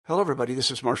Hello, everybody. This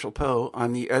is Marshall Poe.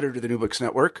 I'm the editor of the New Books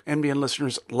Network. NBN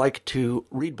listeners like to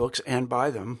read books and buy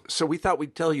them. So we thought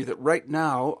we'd tell you that right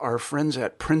now, our friends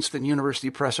at Princeton University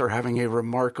Press are having a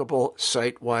remarkable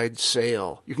site-wide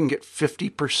sale. You can get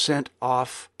 50%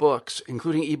 off books,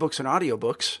 including ebooks and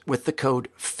audiobooks, with the code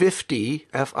 50,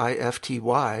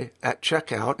 F-I-F-T-Y, at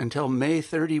checkout until May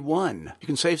 31. You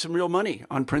can save some real money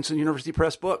on Princeton University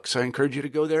Press books. I encourage you to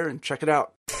go there and check it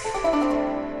out.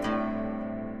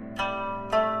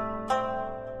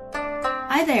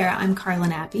 Hi there, I'm Carla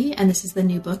Nappi, and this is the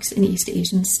New Books in East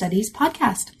Asian Studies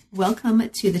podcast. Welcome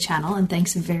to the channel, and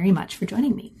thanks very much for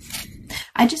joining me.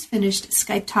 I just finished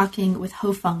Skype talking with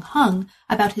Ho-Fung Hung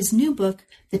about his new book,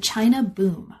 The China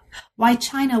Boom, Why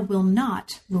China Will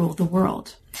Not Rule the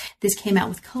World. This came out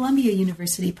with Columbia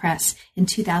University Press in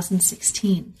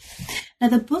 2016. Now,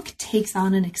 the book takes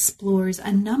on and explores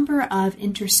a number of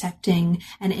intersecting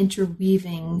and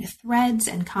interweaving threads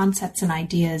and concepts and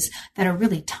ideas that are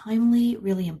really timely,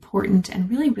 really important, and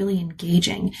really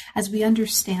engaging as we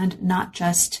understand not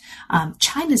just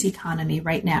China's economy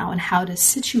right now and how to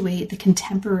situate the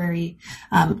contemporary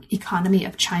economy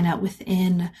of China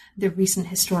within the recent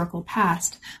historical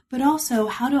past, but also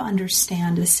how to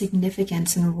understand the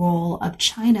significance and role of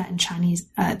China and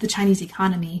the Chinese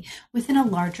economy within a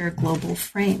larger global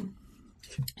frame.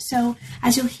 So,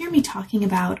 as you'll hear me talking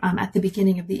about at the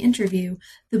beginning of the interview,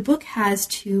 the book has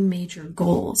two major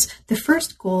goals. The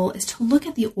first goal is to look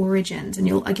at the origins, and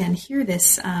you'll again hear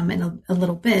this in a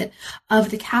little bit,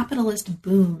 of the capitalist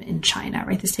boom in China,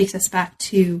 right? This takes us back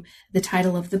to the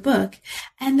title of the book,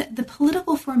 and the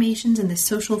political formations and the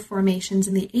social formations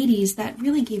in the 80s that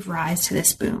really gave rise to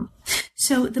this boom.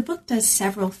 So the book does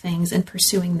several things in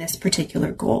pursuing this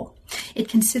particular goal. It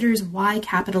considers why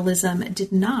capitalism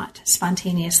did not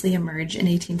spontaneously emerge in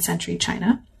 18th century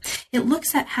China. It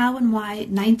looks at how and why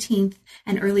 19th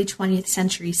and early 20th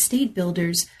century state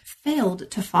builders failed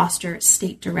to foster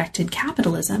state-directed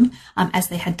capitalism, as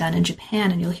they had done in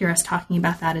Japan, and you'll hear us talking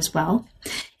about that as well.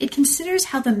 It considers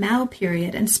how the Mao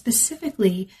period, and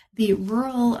specifically the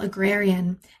rural,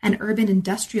 agrarian, and urban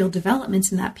industrial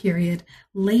developments in that period,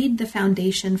 laid the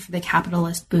foundation for the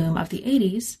capitalist boom of the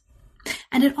 80s.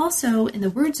 And it also, in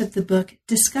the words of the book,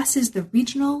 discusses the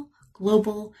regional,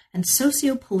 global, and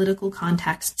socio-political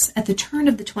contexts at the turn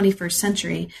of the 21st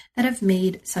century that have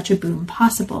made such a boom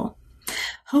possible.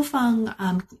 Ho-Fung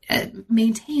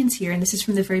maintains here, and this is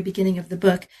from the very beginning of the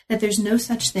book, that there's no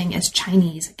such thing as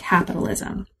Chinese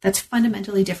capitalism. That's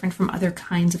fundamentally different from other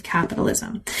kinds of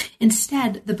capitalism.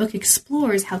 Instead, the book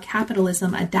explores how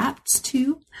capitalism adapts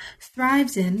to,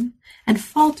 thrives in, and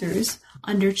falters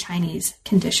under Chinese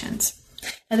conditions.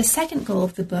 Now, the second goal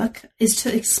of the book is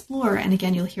to explore, and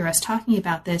again, you'll hear us talking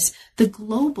about this, the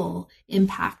global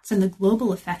impacts and the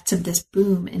global effects of this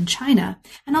boom in China,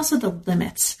 and also the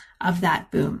limits of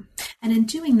that boom. And in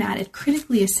doing that, it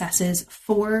critically assesses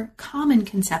four common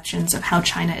conceptions of how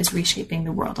China is reshaping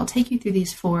the world. I'll take you through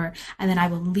these four, and then I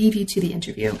will leave you to the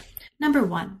interview. Number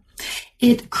one,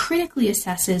 it critically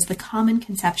assesses the common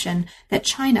conception that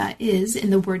China is, in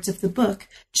the words of the book,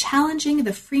 challenging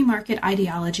the free market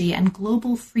ideology and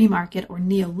global free market or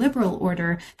neoliberal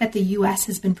order that the U.S.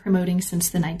 has been promoting since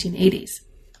the 1980s.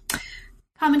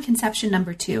 Common conception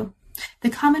number two, the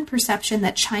common perception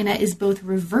that China is both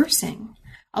reversing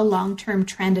a long-term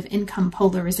trend of income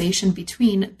polarization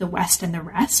between the West and the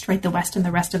rest, right, the West and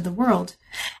the rest of the world,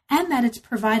 and that it's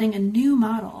providing a new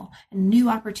model and new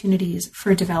opportunities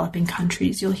for developing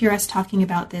countries. You'll hear us talking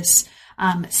about this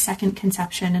second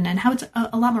conception and how it's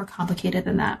a lot more complicated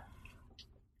than that.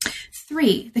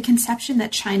 Three, the conception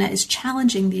that China is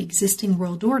challenging the existing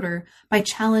world order by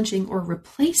challenging or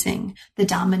replacing the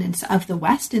dominance of the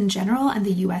West in general and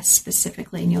the U.S.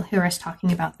 specifically, and you'll hear us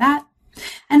talking about that.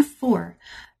 And four,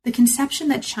 the conception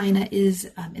that China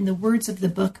is, in the words of the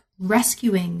book,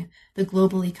 rescuing the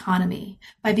global economy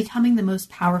by becoming the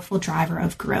most powerful driver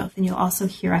of growth. And you'll also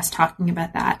hear us talking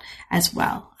about that as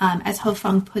well. As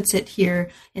Ho-Fung puts it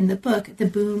here in the book, the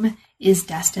boom is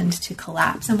destined to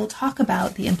collapse. And we'll talk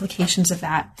about the implications of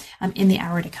that in the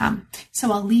hour to come.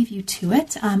 So I'll leave you to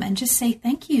it and just say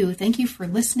thank you. Thank you for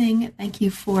listening. Thank you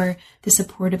for the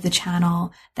support of the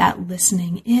channel that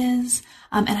listening is.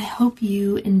 And I hope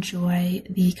you enjoy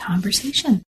the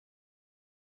conversation.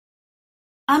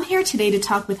 I'm here today to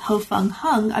talk with Ho-Fung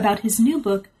Hung about his new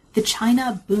book, The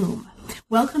China Boom.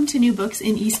 Welcome to New Books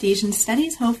in East Asian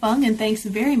Studies, Ho-Fung, and thanks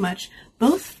very much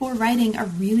both for writing a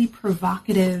really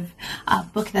provocative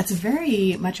book that's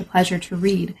very much a pleasure to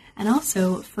read, and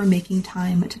also for making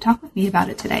time to talk with me about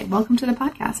it today. Welcome to the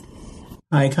podcast.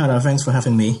 Hi, Carla. Thanks for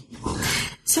having me.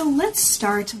 So let's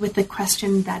start with the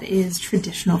question that is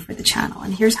traditional for the channel,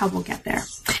 and here's how we'll get there.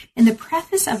 In the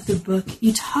preface of the book,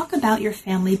 you talk about your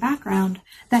family background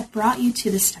that brought you to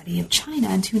the study of China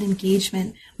and to an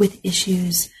engagement with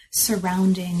issues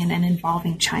surrounding and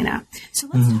involving China. So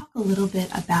let's talk a little bit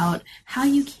about how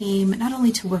you came not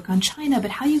only to work on China,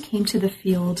 but how you came to the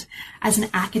field as an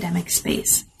academic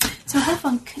space. So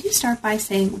Hofeng, could you start by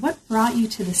saying what brought you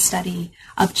to the study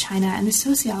of China and the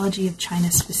sociology of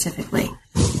China specifically?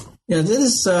 Yeah, this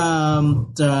is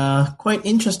quite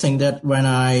interesting that when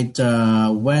I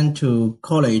went to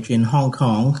college in Hong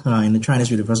Kong, in the Chinese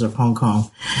University of Hong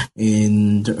Kong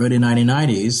in the early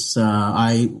 1990s,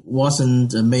 I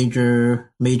wasn't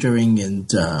majoring in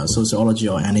sociology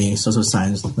or any social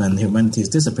science and humanities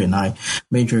discipline. I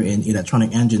majored in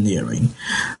electronic engineering.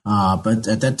 But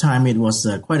at that time, it was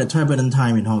quite a turbulent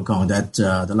time in Hong Kong that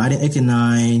the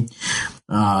 1989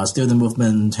 student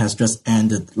movement has just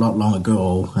ended a lot long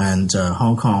ago, and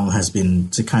Hong Kong has been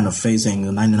kind of facing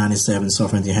the 1997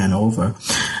 sovereignty handover.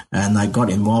 And I got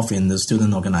involved in the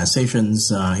student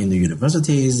organizations in the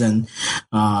universities, and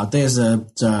there's a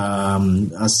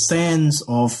sense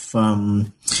of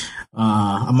among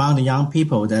the young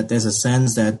people that there's a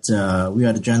sense that we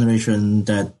are the generation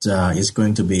that is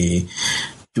going to be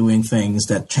doing things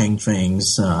that change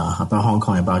things about Hong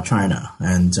Kong, about China.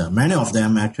 And many of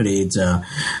them actually,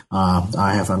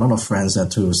 I have a lot of friends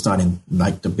that who start in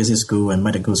like the business school and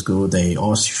medical school, they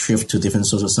all shift to different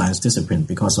social science discipline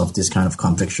because of this kind of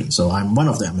conviction. So I'm one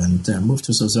of them, and moved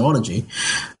to sociology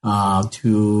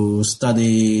to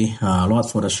study a lot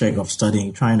for the sake of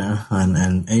studying China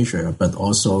and Asia, but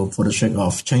also for the sake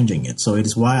of changing it. So it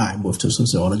is why I moved to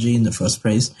sociology in the first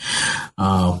place.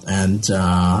 And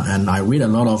I read a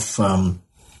lot of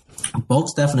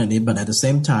books, definitely, but at the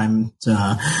same time,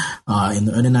 in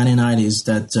the early 1990s,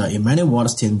 that Emmanuel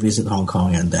Wallerstein visit Hong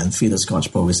Kong, and then Peter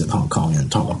Skocpol visit Hong Kong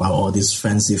and talk about all this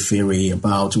fancy theory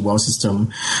about world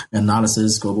system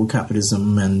analysis, global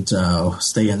capitalism, and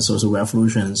state and social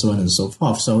revolution, and so on and so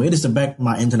forth. So it is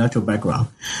my intellectual background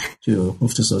to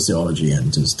move to sociology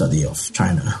and to study of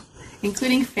China.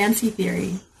 Including fancy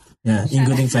theory. Yeah,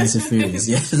 including fancy theories,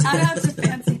 yes. Shout out to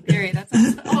fancy theory. That's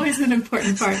always an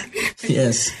important part.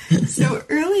 Yes. So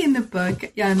early in the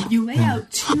book, you lay out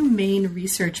two main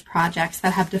research projects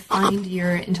that have defined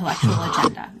your intellectual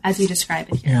agenda, as you describe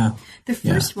it here. Yeah. The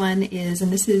first one is,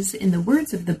 and this is in the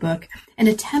words of the book, an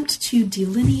attempt to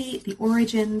delineate the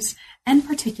origins and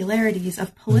particularities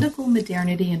of political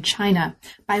modernity in China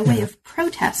by way of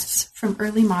protests from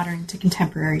early modern to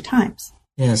contemporary times.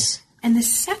 Yes. And the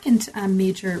second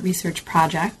major research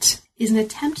project is an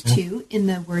attempt to, in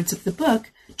the words of the book,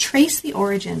 trace the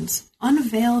origins,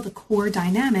 unveil the core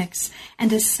dynamics,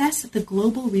 and assess the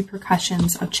global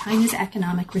repercussions of China's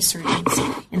economic resurgence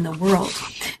in the world.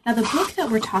 Now, the book that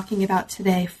we're talking about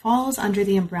today falls under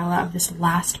the umbrella of this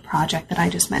last project that I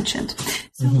just mentioned.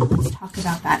 So let's talk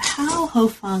about that. How,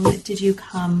 Hofeng, did you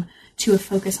come to a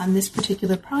focus on this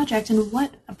particular project, and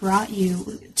what brought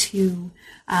you to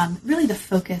really the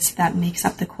focus that makes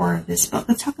up the core of this book?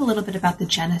 Let's talk a little bit about the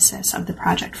genesis of the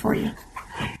project for you.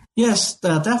 Yes,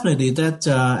 definitely. That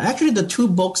actually the two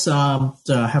books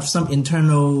have some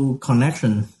internal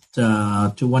connection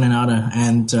to one another,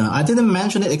 and I didn't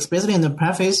mention it explicitly in the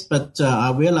preface, but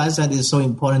I realized that it's so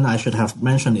important I should have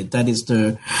mentioned it. That is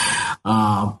the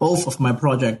both of my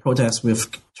project, Protests with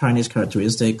Chinese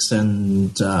Characteristics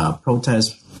and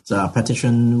Protests,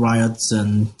 petition riots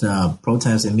and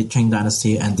protests in mid-Qing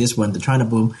dynasty, and this one, the China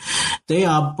boom, they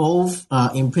are both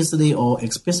implicitly or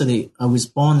explicitly a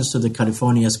response to the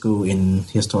California School in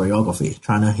historiography,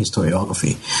 China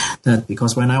historiography. That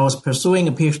because when I was pursuing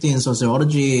a PhD in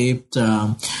sociology in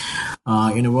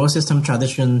the world system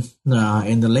tradition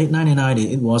in the late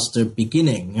 1990s, it was the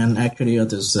beginning, and actually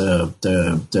it is not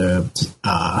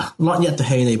yet the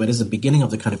heyday, but it's the beginning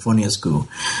of the California School.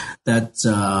 That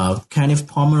Kenneth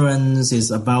Pomeranz is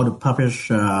about to publish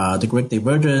The Great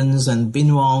Divergence, and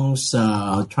Bin Wang's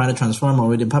Trying to Transform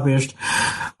already published.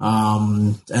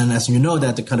 And as you know,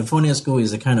 that the California School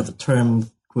is a kind of a term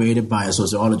created by a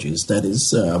sociologist. That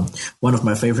is one of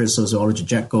my favorite sociologists,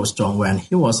 Jack Goldstone, when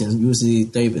he was in UC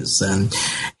Davis, and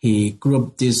he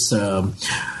grouped this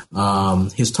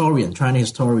historian, China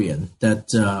historian,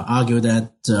 that argued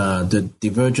that the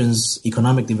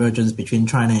economic divergence between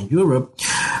China and Europe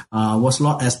was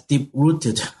not as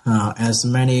deep-rooted as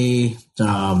many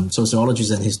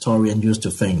sociologists and historians used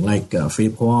to think, like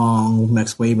Philip Huang,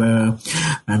 Max Weber,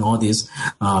 and all this.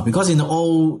 Because in the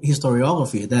old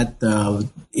historiography, that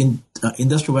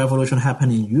industrial revolution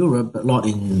happened in Europe, but not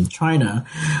in China,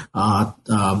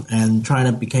 and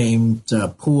China became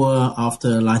poor after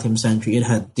the 19th century. It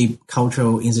had deep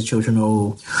cultural,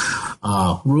 institutional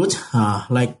root,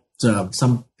 like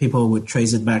some people would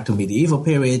trace it back to medieval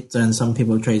period, and some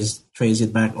people trace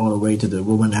it back all the way to the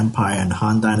Roman Empire and the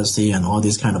Han Dynasty and all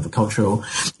these kind of cultural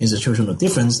institutional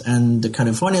difference. And the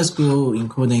California School,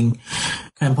 including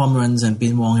Ken Pomeranz and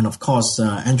Bin Wang, and of course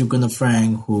Andrew Gunnar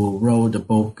Frank, who wrote the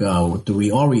book The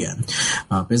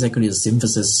Reorient, basically the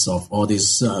synthesis of all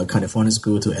this California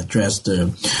School to address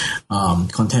the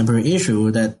contemporary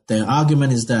issue. That the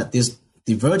argument is that this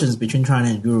divergence between China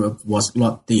and Europe was a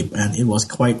lot deep, and it was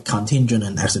quite contingent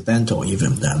and accidental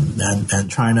even then. And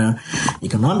China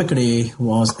economically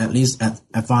was at least as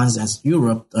advanced as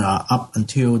Europe up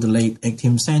until the late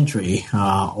 18th century,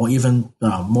 or even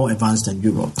more advanced than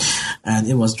Europe. And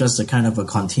it was just a kind of a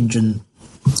contingent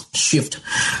shift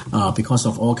because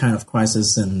of all kind of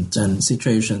crisis and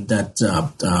situation that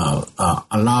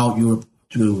allowed Europe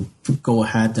to go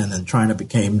ahead, and then China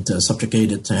became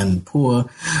subjugated and poor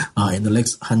in the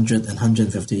next 100 and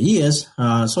 150 years.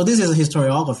 So this is a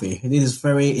historiography. It is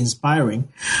very inspiring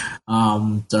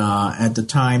at the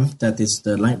time that is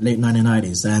the late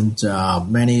 1990s. And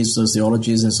many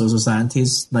sociologists and social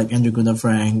scientists like Andrew Gunnar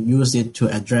Frank use it to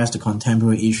address the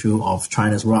contemporary issue of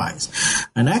China's rise.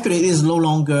 And actually it is no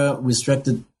longer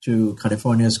restricted to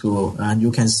California School, and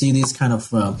you can see this kind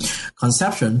of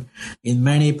conception in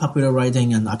many popular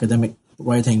writing and academic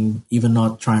writing, even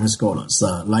not China scholars.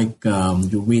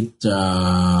 You read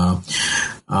Fareed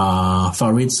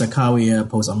Zakaria,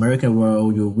 Post-American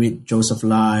World, you read Joseph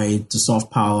Lai, The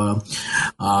Soft Power.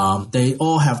 They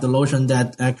all have the notion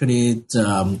that actually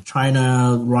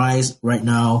China rise right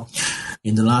now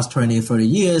in the last 20, 30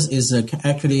 years is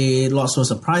actually not so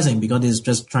surprising, because it's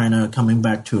just China coming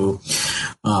back to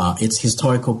its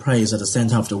historical place at the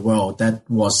center of the world. That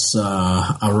was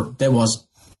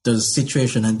the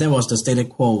situation, and that was the status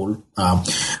quo,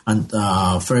 and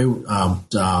very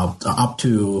up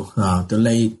to the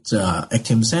late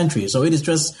 18th century. So it is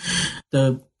just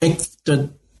the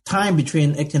time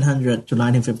between 1800 to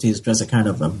 1950 is just a kind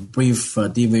of a brief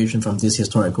deviation from this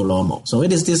historical normal. So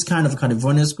it is this kind of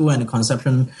California School and the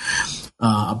conception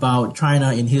about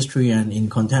China in history and in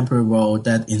contemporary world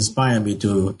that inspired me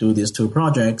to do these two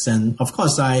projects. And of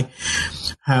course, I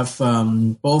have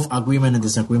both agreement and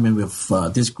disagreement with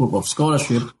this group of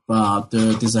scholarship.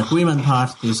 The disagreement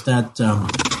part is that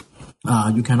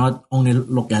you cannot only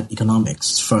look at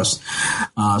economics first.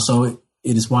 So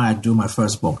it is why I do my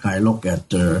first book. I look at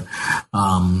the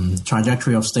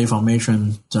trajectory of state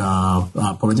formation,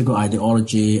 political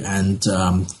ideology, and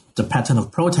the pattern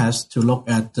of protest, to look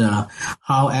at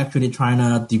how actually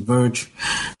China diverged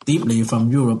deeply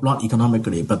from Europe, not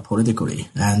economically, but politically.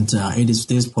 And it is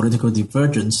this political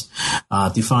divergence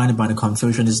defined by the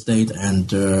Confucianist state and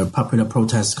the popular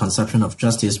protest conception of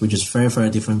justice, which is very, very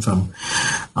different from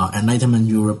Enlightenment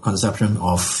Europe conception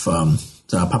of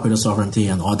popular sovereignty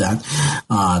and all that,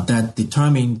 that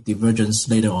determined divergence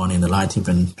later on in the 19th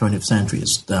and 20th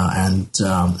centuries. And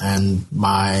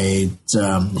my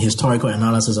historical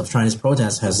analysis of Chinese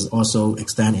protests has also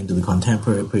extended into the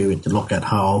contemporary period to look at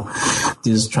how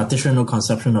this traditional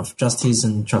conception of justice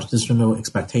and traditional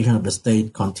expectation of the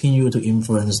state continue to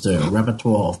influence the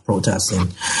repertoire of protests in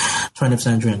 20th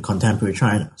century and contemporary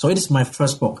China. So it is my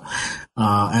first book,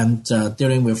 and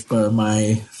dealing with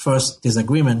my first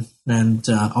disagreement and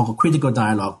our critical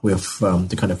dialogue with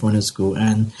the California School.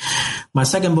 And my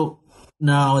second book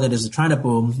now, that is the China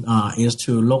Boom, is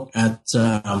to look at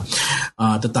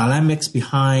the dynamics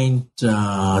behind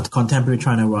the contemporary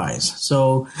China rise.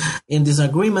 So in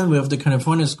disagreement with the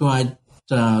California School, I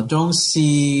don't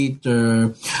see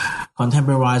the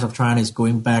contemporary rise of China is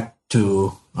going back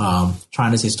to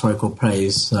China's historical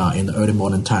place in the early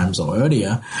modern times or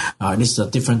earlier. This is a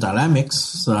different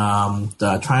dynamics.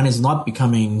 China is not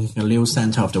becoming a new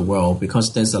center of the world,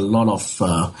 because there's a lot of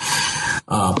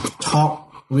talk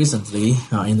recently,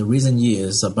 in the recent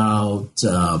years, about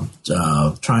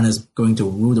China's going to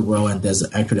rule the world, and there's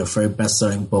actually a very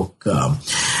best-selling book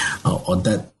on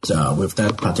that with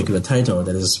that particular title,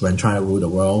 that is When China Ruled the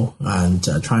World, and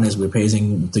China is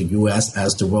replacing the U.S.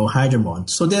 as the world hegemon.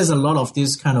 So there's a lot of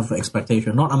this kind of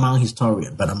expectation, not among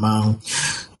historians, but among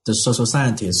the social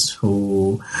scientists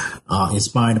who are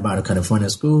inspired by the California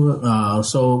School.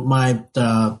 So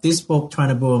this book,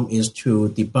 China Boom, is to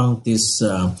debunk this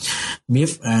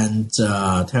myth and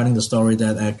telling the story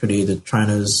that actually the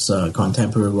China's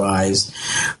contemporary rise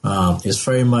is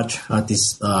very much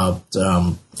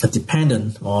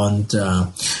dependent on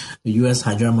the U.S.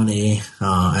 hegemony,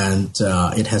 and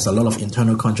it has a lot of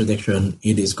internal contradiction.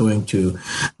 It is going to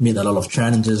meet a lot of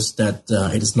challenges that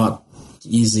it is not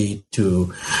easy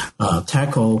to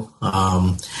tackle.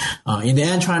 In the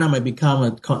end, China might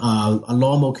become a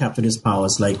normal capitalist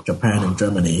powers like Japan and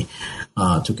Germany,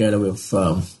 together with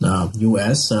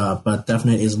U.S., but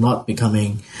definitely is not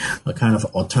becoming a kind of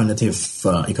alternative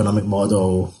economic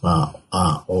model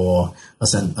or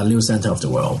a new center of the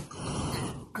world.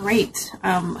 Great.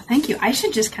 Thank you. I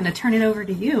should just kind of turn it over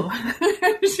to you.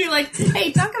 Just be like,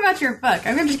 hey, talk about your book.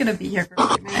 I'm just going to be here for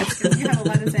a few minutes because you have a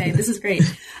lot to say. This is great.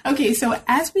 Okay, so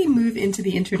as we move into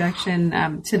the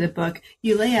introduction to the book,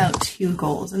 you lay out 2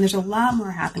 goals, and there's a lot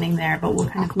more happening there, but we'll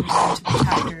kind of move into the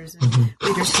chapters and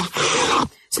readers can figure out.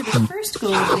 So the first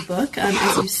goal of the book,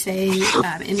 as you say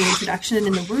in the introduction and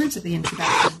in the words of the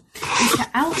introduction, is to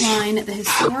outline the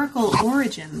historical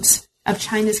origins of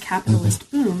China's capitalist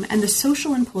boom and the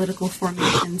social and political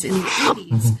formations in the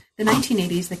 80s, the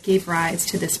 1980s, that gave rise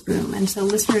to this boom. And so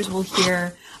listeners will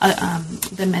hear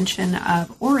the mention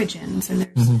of origins. And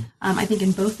there's, I think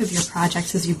in both of your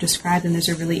projects, as you've described them, there's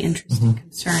a really interesting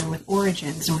concern with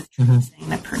origins and with tracing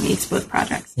that permeates both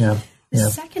projects. The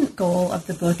second goal of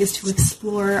the book is to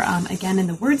explore, again, in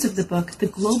the words of the book, the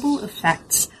global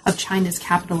effects of China's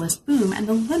capitalist boom and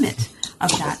the limit of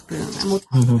that boom. And we'll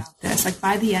talk about this. Like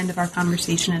by the end of our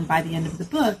conversation and by the end of the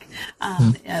book,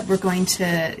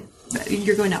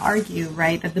 you're going to argue,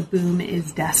 right, that the boom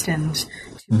is destined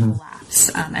to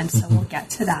collapse. And so we'll get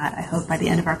to that, I hope, by the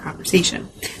end of our conversation.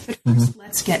 But first,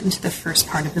 let's get into the first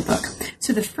part of the book.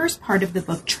 So the first part of the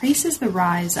book traces the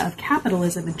rise of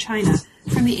capitalism in China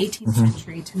from the 18th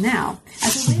century to now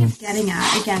as a way of getting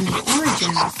at, again, the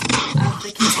origins of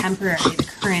the contemporary, the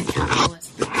current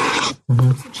capitalist boom.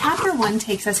 So chapter 1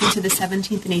 takes us into the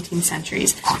 17th and 18th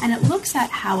centuries, and it looks at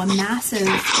how a massive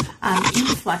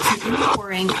influx and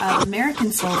inpouring of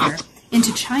American silver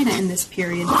into China in this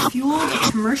period fueled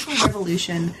a commercial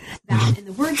revolution that, in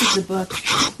the words of the book,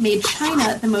 made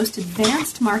China the most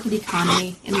advanced market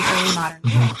economy in the early modern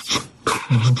world.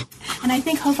 And I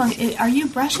think, Hofeng, are you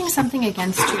brushing something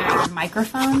against your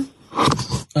microphone?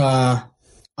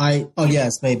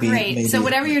 Yes, maybe. Great. Maybe. So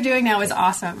whatever you're doing now is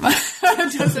awesome.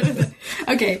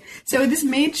 Okay. So this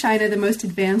made China the most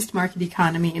advanced market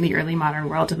economy in the early modern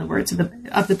world, in the words of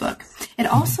the book. It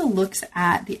also looks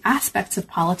at the aspects of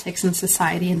politics and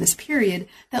society in this period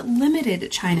that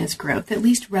limited China's growth, at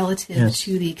least relative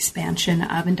to the expansion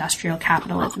of industrial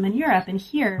capitalism in Europe. And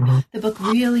here, the book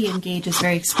really engages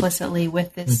very explicitly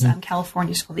with this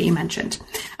California school that you mentioned.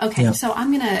 Okay, so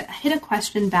I'm going to hit a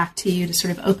question back to you to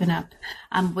sort of open up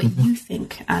what you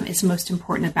think is most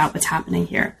important about what's happening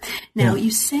here. Now,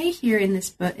 you say here in this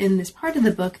book, in this part of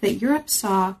the book, that Europe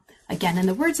saw, again, in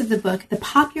the words of the book, the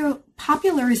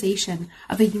popularization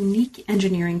of a unique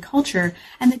engineering culture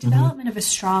and the development of a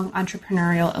strong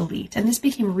entrepreneurial elite. And this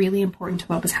became really important to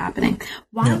what was happening.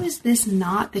 Why was this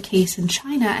not the case in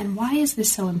China, and why is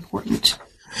this so important?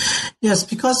 Yes,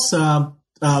 because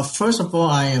first of all,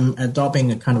 I am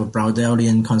adopting a kind of a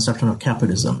Braudelian conception of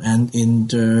capitalism. And in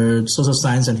the social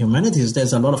science and humanities,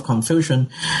 there's a lot of confusion,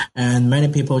 and many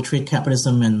people treat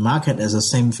capitalism and market as the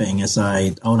same thing. As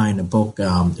I outline in the book,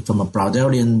 from a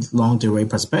Braudelian long-term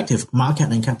perspective,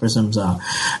 market and capitalism are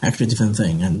actually different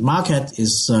things. And market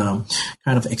is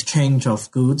kind of exchange of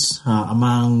goods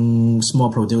among small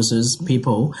producers,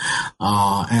 people,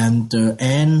 and the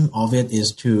end of it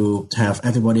is to have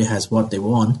everybody has what they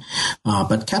want.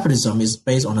 But capitalism is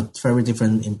based on a very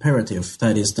different imperative,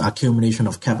 that is the accumulation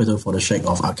of capital for the sake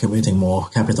of accumulating more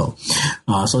capital.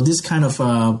 So this kind of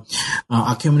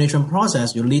accumulation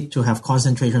process, you need to have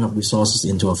concentration of resources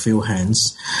into a few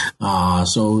hands.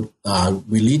 So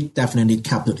we need definitely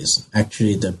capitalists,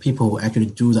 actually the people who actually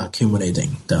do the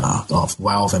accumulating of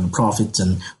wealth and profits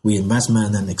and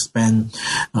reinvestment and expand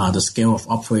the scale of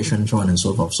operation, so on and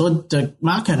so forth. So the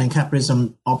market and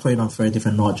capitalism operate on very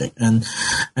different logic. And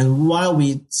while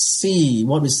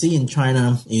what we see in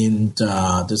China in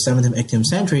the 17th, 18th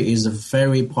century is a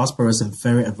very prosperous and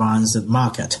very advanced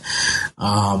market,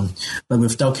 but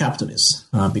without capitalists,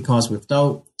 because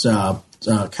without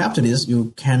capitalists,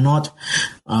 you cannot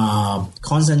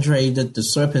concentrate the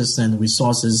surplus and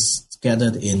resources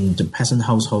gathered in the peasant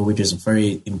household, which is a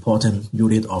very important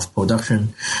unit of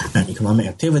production and economic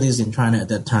activities in China at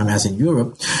that time, as in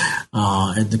Europe,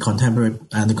 at the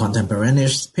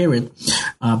contemporaneous period.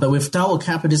 But without a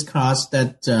capitalist class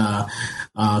that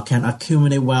can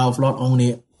accumulate wealth not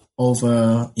only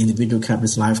over individual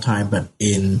capitalist lifetime, but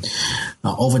in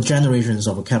over generations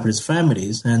of capitalist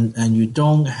families, and you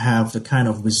don't have the kind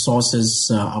of resources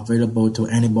available to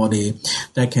anybody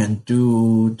that can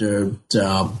do the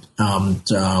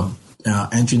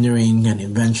engineering and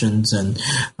inventions and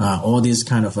all these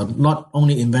kind of not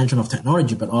only invention of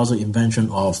technology but also invention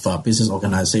of business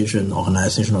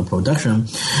organizational production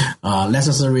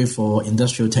necessary for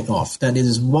industrial takeoff. That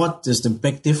is what is the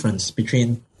big difference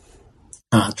between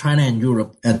China and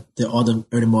Europe at the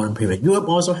early modern period. Europe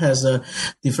also has a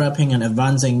developing and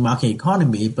advancing market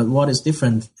economy, but what is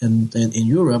different in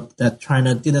Europe that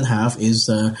China didn't have is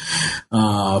a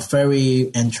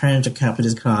very entrenched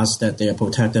capitalist class that they are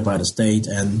protected by the state,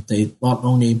 and they not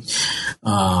only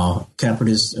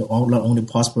capitalists, not only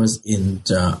prosperous in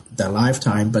their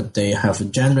lifetime, but they have a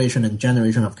generation and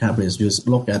generation of capitalists. You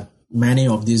look at many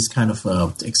of these kind of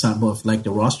examples, like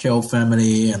the Rothschild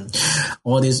family and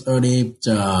all these early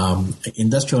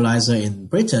industrializer in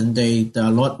Britain, they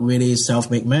are not really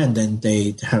self-made men. Then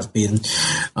they have been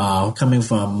coming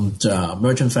from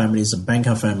merchant families, a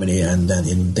banker family, and then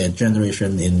in their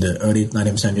generation in the early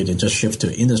 19th century, they just shift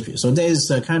to industry. So there is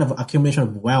a kind of accumulation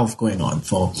of wealth going on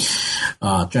for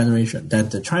generation.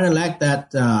 That China lacked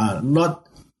that, not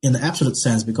in the absolute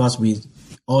sense, because we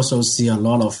also see a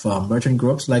lot of merchant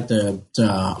groups like the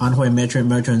Anhui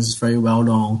merchants, very well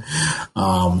known,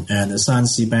 and the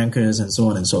Shanxi bankers and so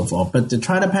on and so forth. But the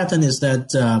China pattern is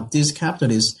that these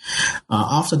capitalists,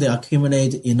 after they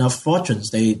accumulate enough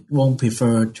fortunes, they won't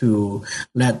prefer to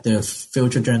let the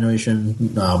future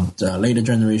generation, the later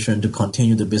generation, to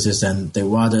continue the business, and they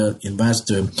rather invest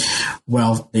the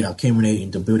wealth they accumulate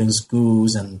into building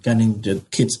schools and getting the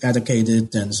kids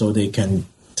educated, and so they can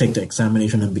take the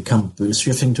examination and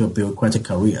shifting to a bureaucratic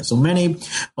career. So many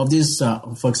of these,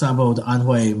 for example, the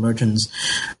Anhui merchants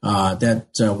that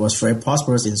was very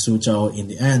prosperous in Suzhou, in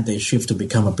the end, they shift to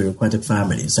become a bureaucratic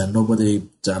families, and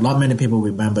not many people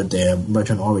remember their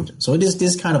merchant origin. So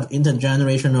this kind of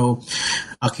intergenerational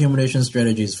accumulation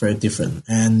strategy is very different.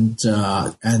 And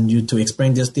to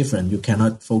explain this different, you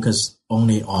cannot focus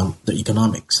only on the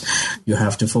economics. You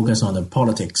have to focus on the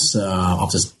politics of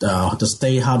the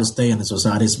state, how the state and the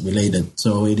society is related.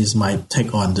 So it is my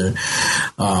take on the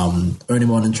early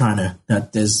modern China,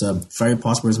 that there's a very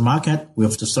prosperous market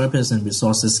with the surplus and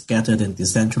resources scattered and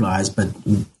decentralized,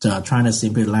 but China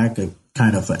simply lack a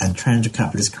kind of entrenched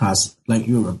capitalist class like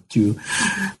Europe to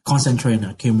concentrate and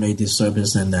accumulate this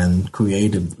surplus and then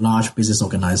create a large business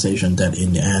organization that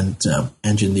in the end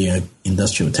engineer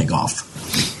industrial takeoff.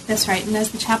 That's right. And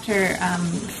as the chapter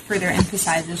further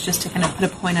emphasizes, just to kind of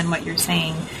put a point on what you're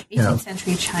saying, 18th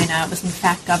century China was in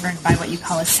fact governed by what you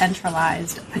call a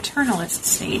centralized paternalist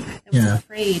state that was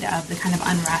afraid of the kind of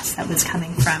unrest that was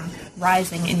coming from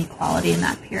rising inequality in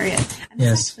that period. And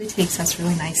this actually takes us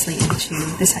really nicely into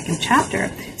the second chapter.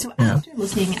 So after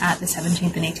looking at the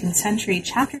 17th and 18th century,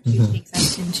 chapter 2 takes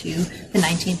us into the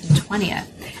 19th and 20th.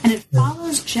 And it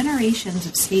follows generations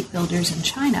of state builders in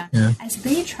China as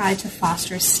they tried to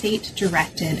foster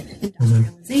state-directed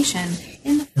industrialization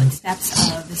in the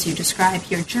footsteps of, as you describe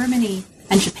here, Germany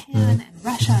and Japan and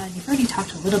Russia. And you've already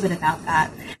talked a little bit about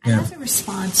that. And as a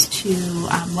response to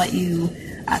what you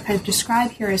kind of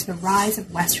describe here as the rise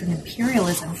of Western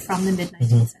imperialism from the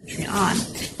mid-19th century on.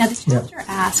 Now, the chapter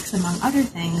asks, among other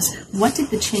things, what did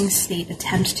the Qing state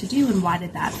attempt to do and why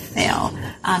did that fail?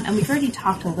 And we've already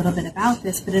talked a little bit about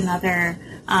this, but another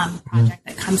project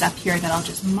that comes up here that I'll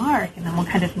just mark and then we'll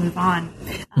kind of move on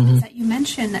is that you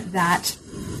mentioned that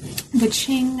the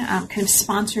Qing kind of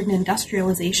sponsored an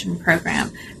industrialization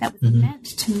program that was meant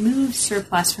to move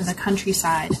surplus from the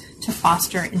countryside to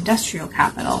foster industrial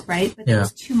capital, right? But there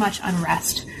was too much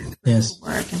unrest for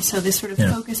work. And so this sort of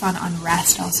focus on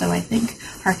unrest also, I think,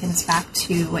 harkens back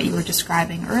to what you were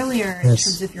describing earlier in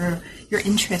terms of your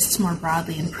interests more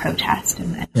broadly in protest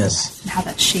and how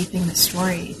that's shaping the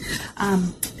story.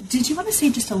 Did you want to say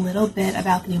just a little bit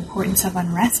about the importance of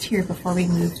unrest here before we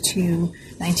move to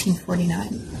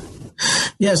 1949?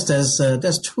 Yes,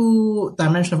 there's two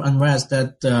dimensions of unrest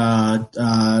that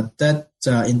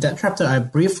in that chapter I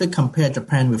briefly compared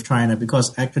Japan with China,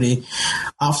 because actually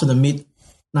after the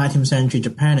mid-19th century,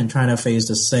 Japan and China face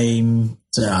the same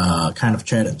kind of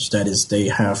challenge. That is, they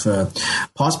have a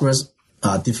prosperous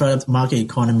developed market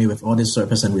economy with all these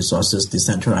surplus and resources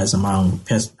decentralized among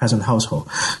peasant household.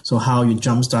 So how you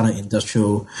jumpstart an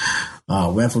industrial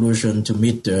revolution to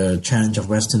meet the challenge of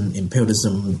Western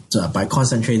imperialism by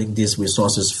concentrating these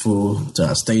resources through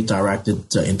the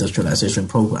state-directed industrialization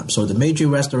program. So the Meiji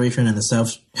Restoration and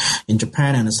in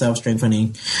Japan and the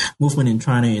self-strengthening movement in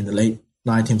China in the late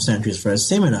 19th century is very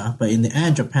similar, but in the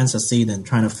end, Japan succeeded and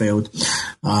China failed.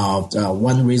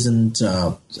 One reason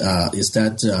is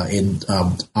that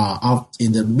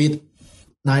in the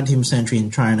mid-19th century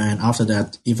in China, and after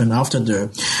that, even after the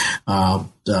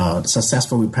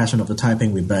successful repression of the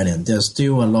Taiping Rebellion, there's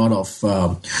still a lot of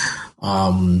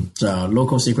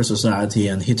local secret society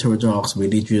and heterodox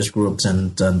religious groups,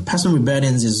 and peasant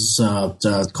rebellions is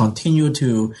continue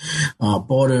to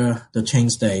border the Qing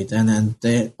state, and then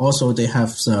they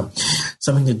have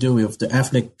something to do with the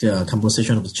ethnic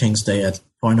composition of the Qing state, as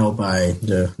pointed out by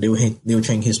the Liu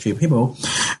Qing history people,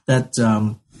 that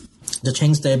the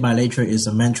Qing state by nature is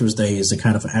a Manchu state, is a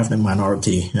kind of ethnic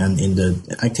minority, and in the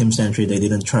 18th century they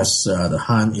didn't trust the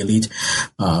Han elite,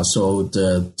 so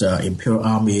the imperial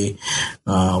army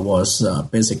was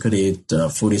basically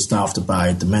fully staffed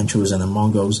by the Manchus and the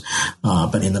Mongols.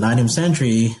 But in the 19th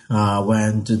century,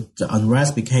 when the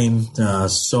unrest became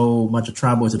so much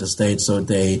trouble to the state, so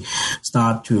they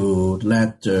start to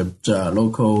let the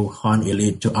local Han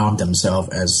elite to arm themselves,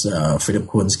 as Philip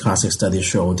Kuhn's classic study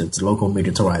showed, that local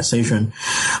militarization.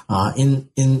 In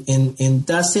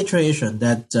that situation,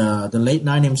 that the late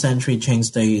 19th century Qing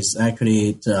state is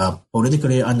actually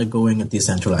politically undergoing a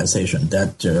decentralization,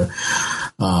 that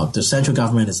the central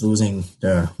government is losing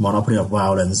the monopoly of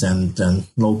violence, and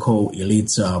local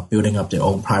elites are building up their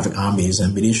own private armies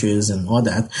and militias and all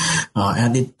that,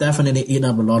 and it definitely eat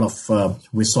up a lot of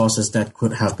resources that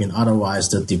could have been otherwise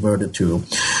diverted to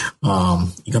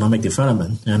economic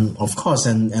development. And of course,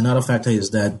 another factor is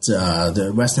that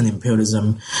the Western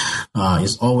imperialism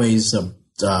is always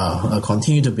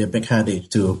continue to be a big headache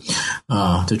to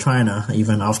China,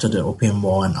 even after the Opium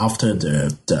War and after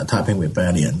the Taiping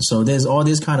Rebellion. So there's all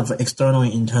this kind of external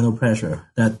and internal pressure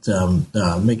that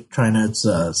make China's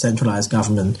centralized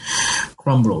government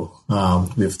crumble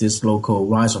with this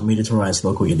rise of militarized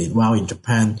local elite. While in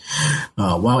Japan,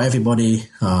 while everybody,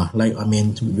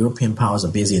 European powers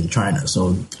are busy in China,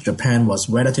 so Japan was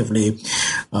relatively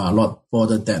not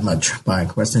bothered that much by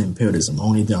Western imperialism.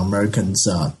 Only the Americans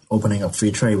opening up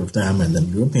free trade with them, and the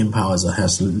European powers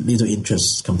has little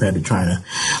interest compared to China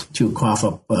to carve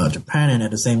up Japan. And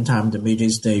at the same time, the Meiji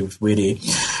state really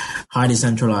highly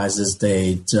centralized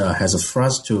state has a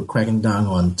thrust to cracking down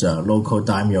on local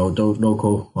daimyo,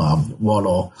 local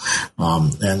warlord,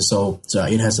 and so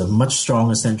it has a much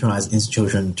stronger centralized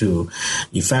institution to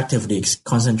effectively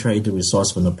concentrate the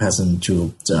resource from the peasant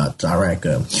to direct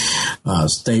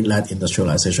state-led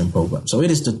industrialization program. So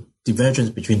it is the divergence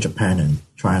between Japan and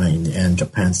China in the end.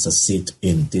 Japan succeed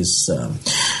in this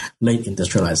late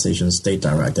industrialization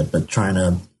state-directed, but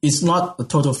China is not a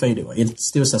total failure. It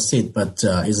still succeeds, but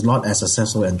is not as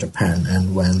successful as Japan.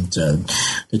 And when the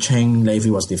Qing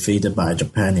Navy was defeated by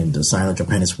Japan in the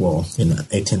Sino-Japanese War in the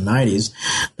 1890s,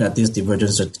 that this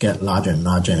divergence would get larger and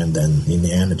larger, and then in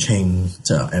the end the Qing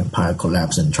empire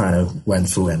collapsed and China went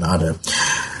through another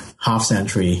half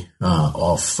century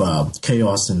of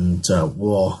chaos and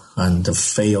war and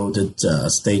failed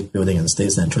state building and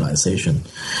state centralization.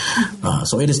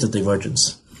 So it is the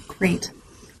divergence. Great.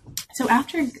 So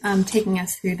after taking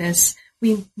us through this,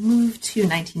 we moved to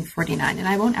 1949, and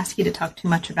I won't ask you to talk too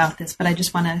much about this, but I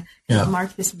just want to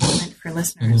mark this moment for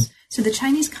listeners. Mm-hmm. So the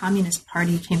Chinese Communist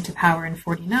Party came to power in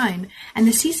 49, and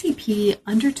the CCP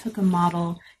undertook a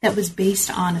model that was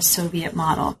based on a Soviet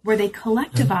model, where they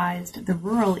collectivized the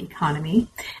rural economy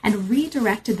and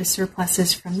redirected the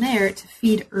surpluses from there to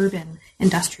feed urban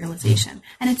industrialization.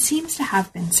 And it seems to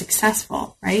have been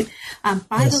successful, right?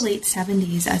 By the late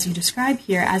 70s, as you describe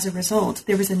here, as a result,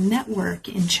 there was a network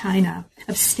in China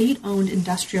of state-owned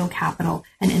industrial capital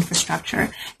and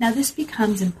infrastructure. Now, this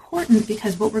becomes important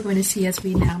because what we're going to see as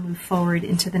we now move forward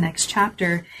into the next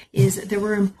chapter is there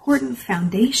were important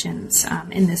foundations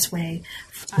in this way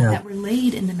that were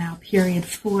laid in the Mao period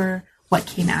for what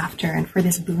came after and for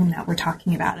this boom that we're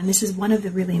talking about. And this is one of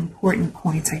the really important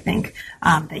points, I think,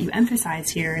 that you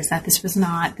emphasize here, is that this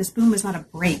boom was not a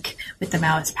break with the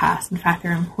Maoist past. In fact,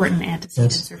 there are important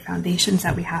antecedents or foundations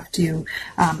that we have to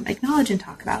acknowledge and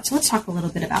talk about. So let's talk a little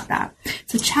bit about that.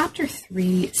 So chapter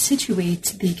 3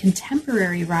 situates the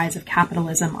contemporary rise of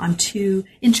capitalism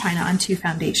in China on two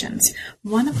foundations.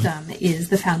 One of them is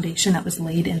the foundation that was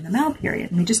laid in the Mao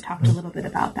period. And we just talked a little bit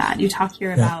about that. You talk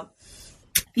here about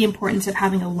the importance of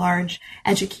having a large,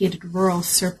 educated, rural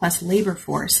surplus labor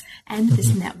force and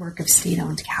this network of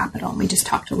state-owned capital. And we just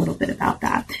talked a little bit about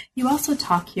that. You also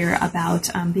talk here about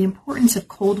the importance of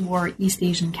Cold War East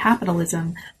Asian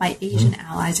capitalism by Asian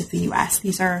allies of the U.S.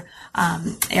 These are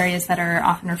areas that are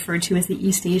often referred to as the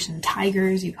East Asian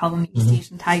Tigers. You call them the East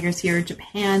Asian Tigers here: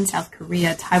 Japan, South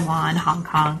Korea, Taiwan, Hong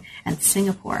Kong, and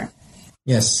Singapore.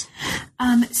 Yes.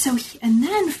 And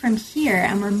then from here,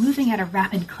 and we're moving at a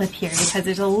rapid clip here because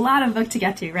there's a lot of book to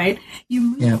get to, right? You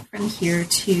move from here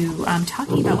to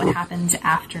talking about what happens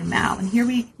after Mao. And here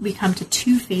we come to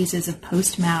two phases of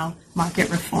post-Mao market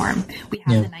reform. We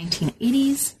have the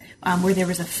 1980s, where there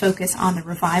was a focus on the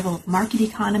revival of market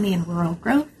economy and rural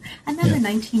growth, and then the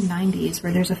 1990s,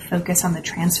 where there's a focus on the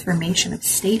transformation of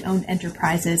state-owned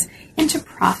enterprises into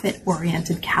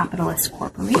profit-oriented capitalist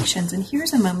corporations. And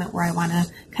here's a moment where I want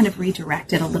to kind of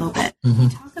redirect it a little bit. We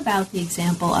talk about the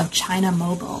example of China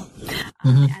Mobile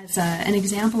as an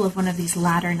example of one of these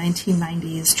latter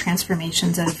 1990s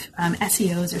transformations of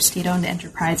SEOs or state-owned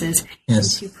enterprises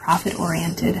into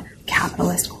profit-oriented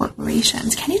capitalist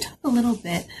corporations. Can you talk a little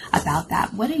bit about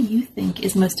that? What do you think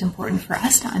is most important for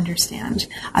us to understand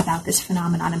about this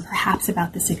phenomenon and perhaps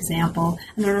about this example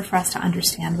in order for us to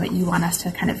understand what you want us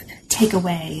to kind of take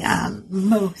away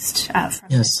most from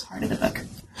this part of the book?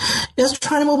 Yes,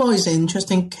 China Mobile is an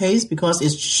interesting case because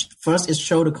it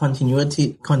showed a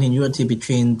continuity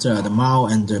between the Mao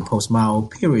and the post-Mao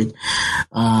period.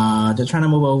 The China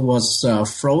Mobile was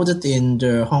floated in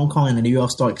the Hong Kong and the New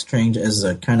York Stock Exchange as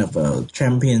a kind of a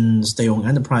champion state-owned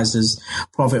enterprises,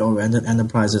 profit-oriented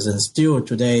enterprises, and still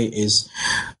today is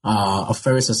a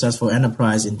very successful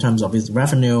enterprise in terms of its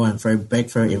revenue and very big,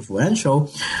 very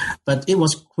influential. But it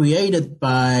was created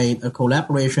by a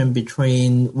collaboration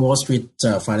between Wall Street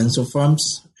financial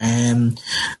firms and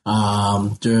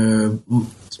the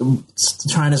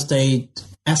China state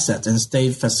assets and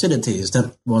state facilities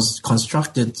that was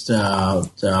constructed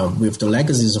with the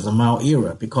legacies of the Mao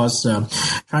era. Because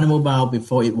China Mobile,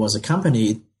 before it was a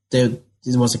company, it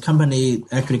was a company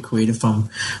actually created from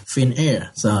thin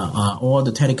air. So all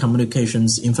the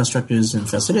telecommunications infrastructures and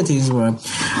facilities were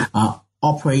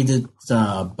operated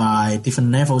by different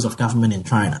levels of government in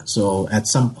China. So at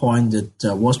some point,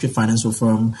 the Wall Street financial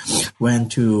firm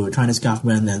went to Chinese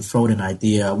government and threw an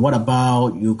idea, what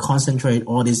about you concentrate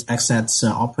all these assets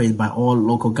operated by all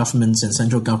local governments and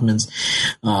central governments,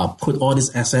 put all these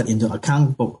assets into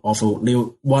account book of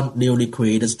one newly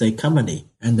created state company,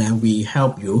 and then we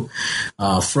help you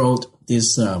float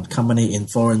this company in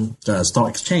foreign stock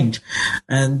exchange.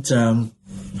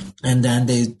 And then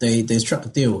they struck a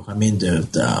deal. I mean,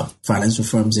 the financial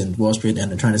firms in Wall Street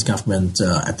and the Chinese government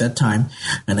at that time,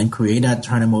 and then created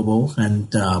China Mobile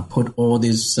and put all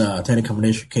these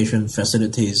telecommunication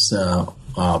facilities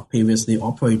previously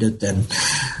operated and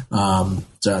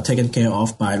taken care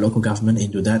of by local government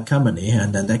into that company.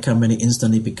 And then that company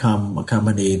instantly become a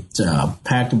company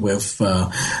packed with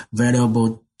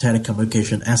valuable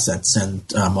telecommunication assets and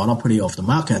monopoly of the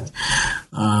market.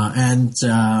 And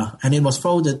it was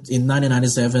folded in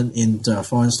 1997 in the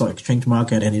foreign stock exchange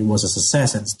market, and it was a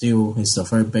success and still is a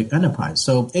very big enterprise.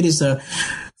 So it is a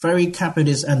very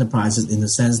capitalist enterprise in the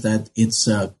sense that its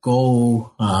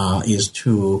goal is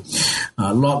to,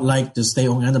 not like the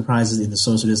state-owned enterprises in the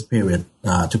socialist period,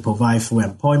 to provide full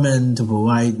employment, to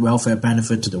provide welfare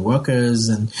benefit to the workers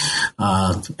and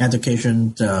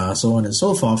education, so on and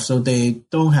so forth. So they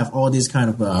don't have all these kind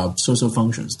of social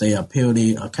functions. They are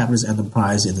purely a capitalist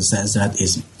enterprise in the sense that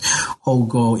its whole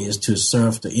goal is to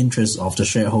serve the interests of the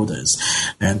shareholders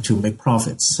and to make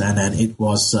profits. And then it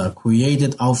was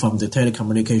created out from the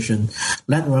telecommunication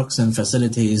networks and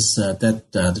facilities that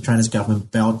the Chinese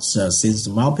government built since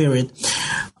the Mao period,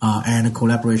 and a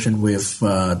collaboration with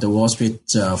the Wall Street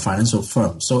financial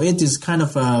firm. So it is kind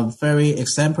of a very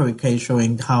exemplary case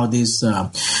showing how these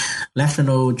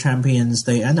national champion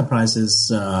state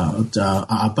enterprises are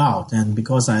about. And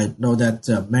because I know that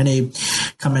many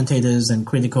commentators and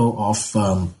critical of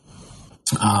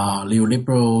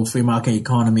neoliberal free market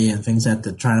economy and things that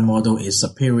the China model is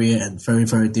superior and very,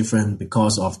 very different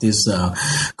because of this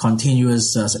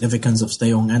continuous significance of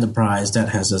state-owned enterprise that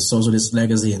has a socialist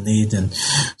legacy in it, and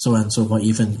so on and so forth,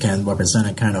 even can represent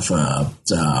a kind of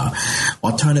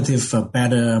alternative,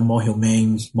 better, more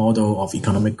humane model of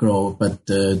economic growth. But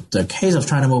the case of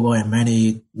China Mobile and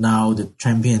many now the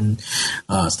champion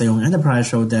state-owned enterprise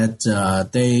show that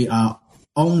they are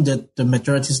owned, the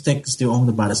majority stake is still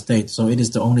owned by the state. So it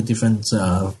is the only difference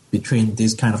between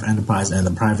this kind of enterprise and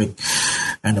the private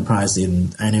enterprise in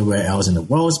anywhere else in the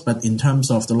world. But in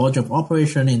terms of the logic of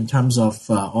operation, in terms of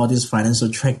all these financial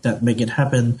tricks that make it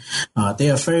happen, they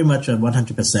are very much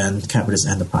 100% capitalist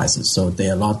enterprises. So they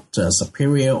are not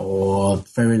superior or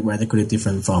very radically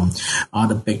different from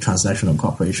other big transnational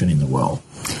corporations in the world.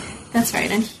 That's right.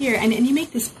 And here, and you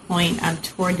make this point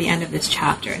toward the end of this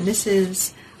chapter, and this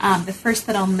is the first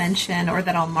that I'll mention or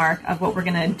that I'll mark of what we're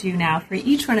going to do now for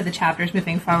each one of the chapters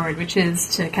moving forward, which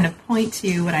is to kind of point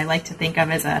to what I like to think of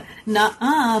as a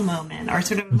nuh-uh moment, or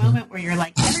sort of a moment where you're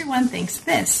like, everyone thinks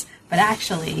this, but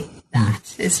actually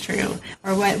that is true,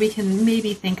 or what we can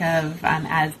maybe think of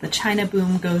as the China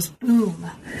boom goes boom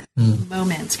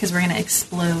moments, because we're going to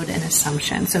explode an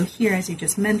assumption. So here, as you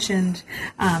just mentioned,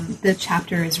 the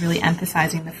chapter is really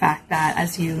emphasizing the fact that,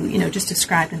 as you just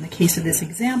described in the case of this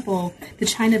example, the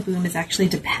China boom is actually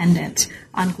dependent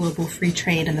on global free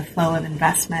trade and the flow of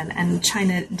investment, and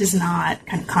China does not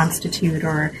kind of constitute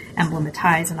or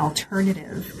emblematize an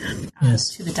alternative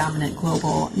to the dominant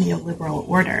global neoliberal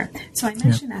order. So I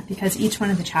mentioned that because each one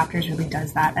of the chapters really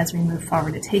does that as we move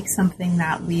forward. It takes something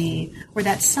that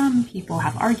that some people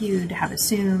have argued, have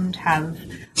assumed, have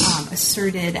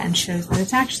asserted, and shows that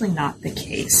it's actually not the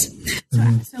case.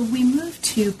 So we move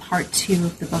to part 2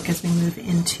 of the book as we move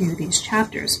into these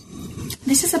chapters.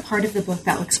 This is a part of the book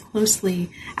that looks closely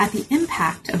at the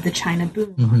impact of the China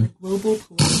boom on the global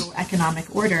political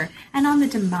economic order and on the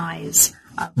demise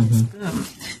of this boom.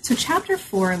 So chapter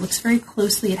 4 looks very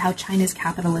closely at how China's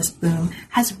capitalist boom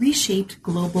has reshaped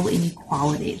global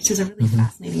inequality. This is a really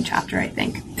fascinating chapter, I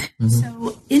think.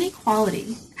 So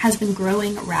inequality has been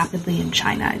growing rapidly in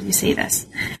China, as you say this.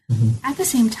 At the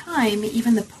same time,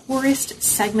 even the poorest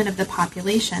segment of the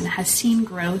population has seen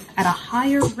growth at a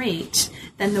higher rate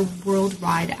than the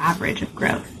worldwide average of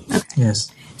growth. Okay.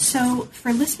 Yes. So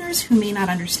for listeners who may not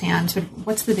understand sort of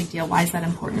what's the big deal, why is that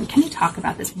important, can you talk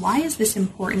about this? Why is this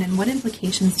important, and what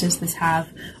implications does this have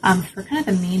for kind of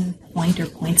the main point or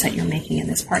points that you're making in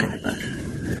this part of the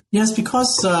book? Yes,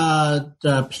 because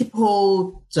the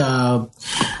people,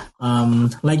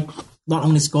 like not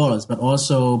only scholars, but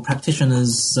also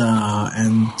practitioners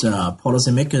and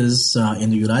policymakers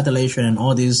in the United Nations and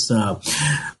all these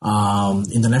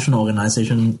international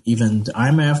organizations, even the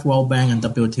IMF, World Bank, and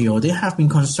WTO, they have been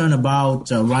concerned about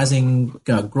rising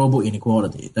global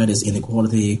inequality, that is,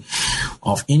 inequality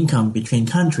of income between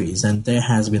countries. And there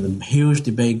has been a huge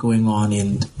debate going on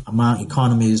among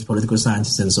economists, political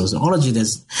scientists, and sociology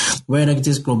that's whether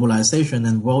this globalization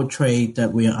and world trade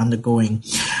that we are undergoing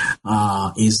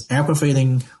is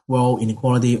aggravating world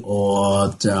inequality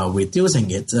or reducing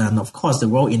it. And of course, the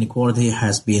world inequality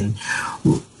has been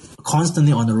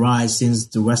constantly on the rise since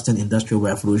the Western Industrial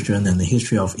Revolution and the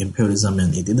history of imperialism,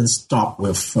 and it didn't stop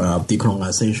with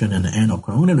decolonization and the end of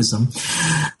colonialism.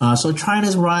 So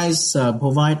China's rise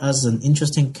provide us an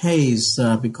interesting case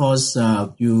because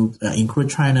you include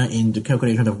China in the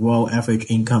calculation of world average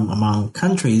income among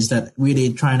countries, that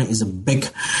really China is a big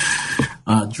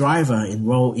driver in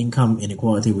world income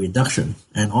inequality reduction,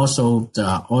 and also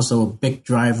a big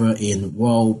driver in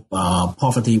world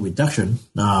poverty reduction.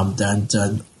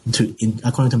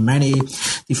 According to many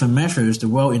different measures, the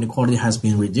world inequality has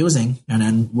been reducing, and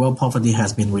then world poverty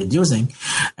has been reducing,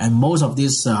 and most of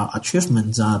these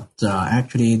achievements are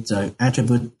actually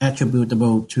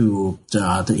attributable to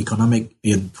the economic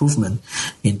improvement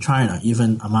in China,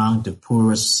 even among the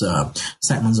poorest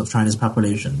segments of China's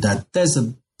population. That there's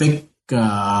a big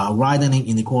widening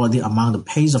inequality among the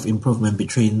pace of improvement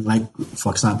between, like,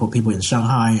 for example, people in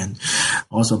Shanghai and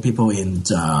also people in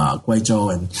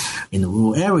Guizhou and in the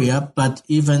rural area. But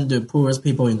even the poorest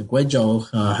people in Guizhou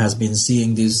has been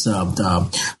seeing this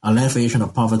alleviation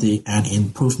of poverty and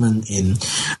improvement in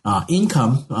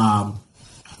income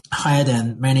higher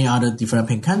than many other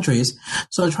developing countries.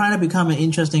 So China become an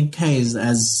interesting case,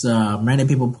 as many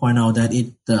people point out, that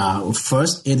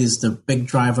first, it is the big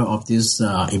driver of this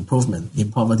improvement in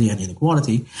poverty and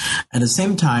inequality. At the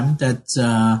same time, that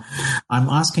I'm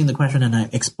asking the question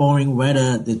and exploring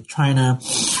whether the China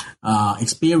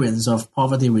experience of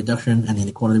poverty reduction and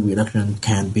inequality reduction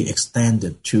can be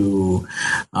extended to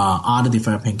other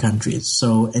developing countries.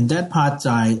 So in that part,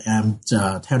 I am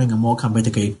telling a more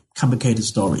complicated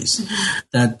stories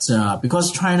that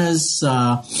because China's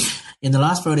in the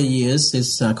last 30 years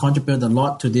has contributed a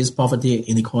lot to this poverty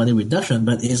inequality reduction,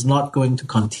 but it's not going to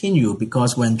continue,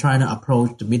 because when China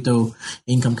approached the middle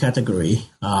income category,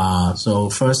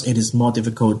 so first it is more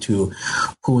difficult to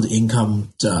pull the income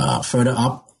further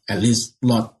up, at least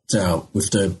not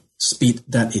with the speed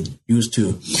that it used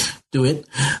to do it.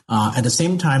 At the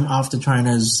same time, after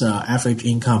China's average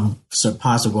income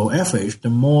surpassed the world average,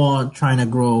 the more China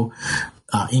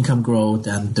income grow,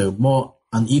 then the more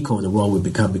unequal the world will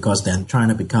become, because then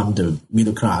China become the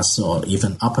middle class or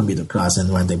even upper middle class, and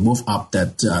when they move up,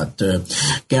 that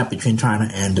the gap between China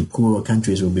and the poorer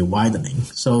countries will be widening.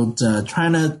 So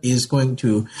China is going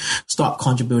to stop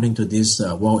contributing to this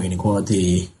world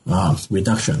inequality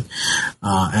reduction,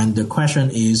 and the question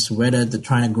is whether the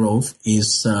China growth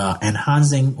is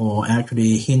enhancing or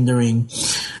actually hindering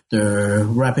the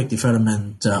rapid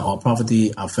development or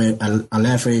poverty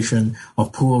alleviation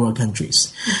of poorer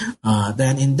countries.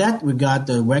 Then in that regard,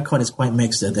 the record is quite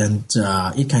mixed, and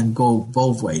it can go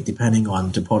both ways depending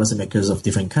on the policymakers of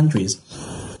different countries.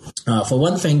 For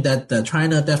one thing, that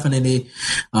China definitely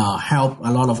helped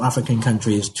a lot of African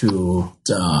countries to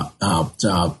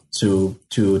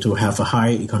have a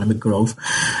high economic growth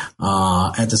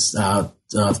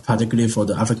particularly for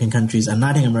the African countries and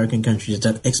Latin American countries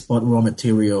that export raw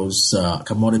materials,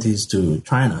 commodities to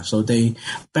China. So they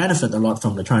benefit a lot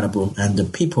from the China boom, and the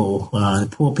people, the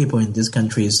poor people in these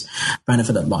countries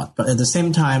benefit a lot. But at the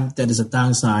same time, there is a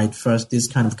downside. First, this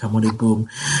kind of commodity boom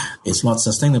is not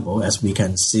sustainable, as we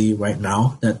can see right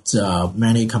now, that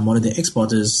many commodity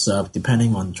exporters,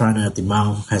 depending on China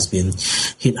demand, has been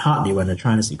hit hardly when the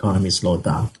Chinese economy slowed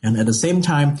down. And at the same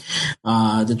time,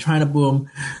 the China boom,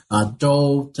 though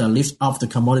lift up the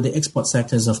commodity export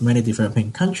sectors of many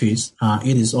developing countries,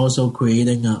 it is also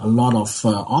creating a lot of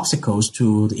obstacles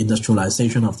to the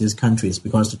industrialization of these countries,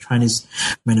 because the Chinese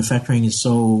manufacturing is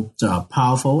so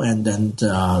powerful, and then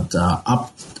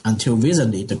up until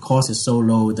recently, the cost is so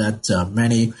low that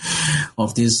many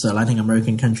of these Latin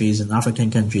American countries and African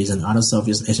countries and other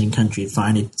Southeast Asian countries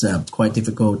find it quite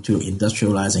difficult to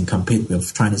industrialize and compete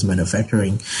with Chinese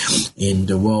manufacturing in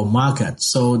the world market.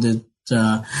 So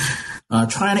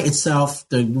China itself,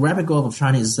 the rapid growth of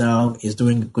China itself is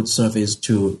doing a good service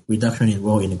to reduction in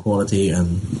world inequality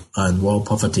and world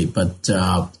poverty. But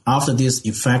after this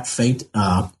effect fade,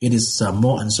 it is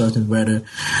more uncertain whether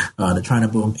the China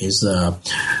boom is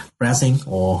blessing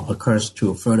or a curse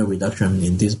to further reduction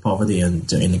in this poverty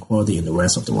and inequality in the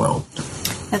rest of the world.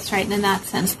 That's right. And in that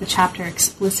sense, the chapter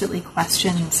explicitly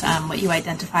questions what you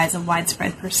identify as a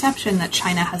widespread perception that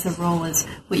China has a role as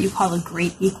what you call a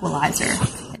great equalizer in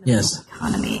the world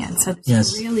economy. And so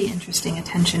there's really interesting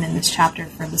attention in this chapter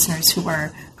for listeners who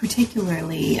are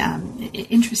particularly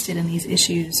interested in these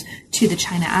issues to the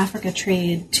China-Africa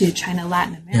trade, to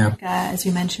China-Latin America, as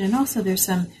you mentioned. And also there's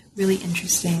some really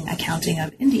interesting accounting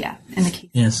of India in the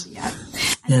case of India.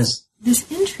 And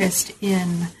this interest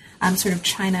in sort of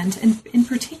China, and in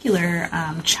particular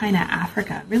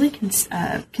China-Africa, really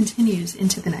continues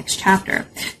into the next chapter.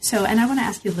 So, and I want to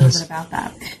ask you a little bit about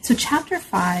that. So Chapter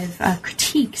 5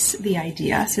 critiques the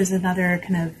idea, so there's another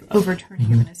kind of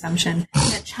overturning of an assumption,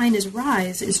 that China's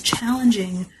rise is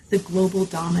challenging the global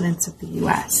dominance of the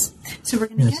U.S. So we're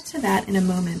going to get to that in a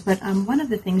moment, but one of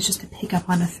the things, just to pick up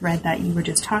on a thread that you were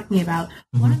just talking about,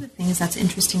 one of the things that's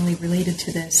interestingly related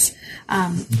to this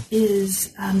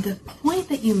is the point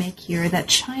that you make here that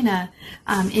China,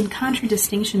 in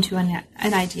contradistinction to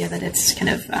an idea that it's kind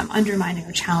of undermining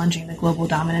or challenging the global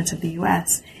dominance of the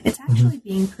U.S., it's actually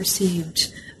being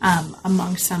perceived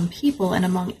among some people and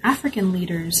among African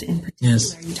leaders in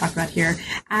particular, you talk about here,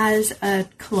 as a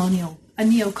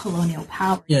neo-colonial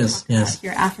power.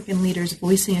 Your African leaders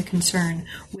voicing a concern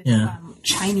with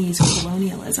Chinese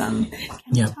colonialism.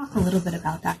 Can you talk a little bit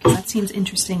about that? Because that seems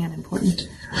interesting and important.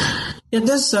 Yeah,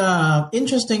 that's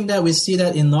interesting that we see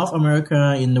that in North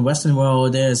America, in the Western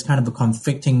world, there's kind of a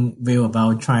conflicting view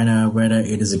about China, whether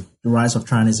it is the rise of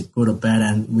China is good or bad,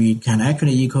 and we can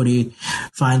actually equally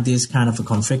find these kind of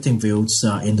conflicting views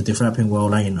in the developing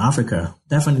world, like in Africa.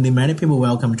 Definitely, many people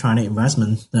welcome China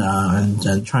investment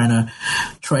and China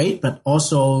trade, but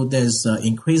also there's an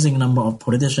increasing number of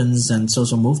politicians and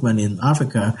social movement in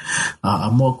Africa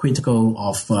are more critical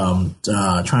of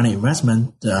China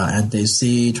investment, and they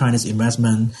see Chinese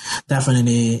investment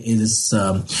definitely is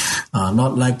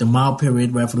not like the Mao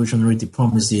period revolutionary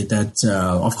diplomacy that,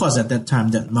 of course, at that time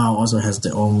that Mao also has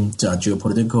their own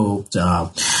geopolitical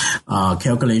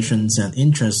calculations and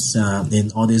interests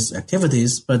in all these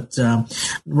activities. But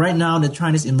right now, the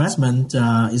Chinese investment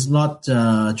is not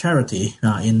charity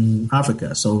in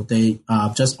Africa. So they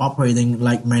are just operating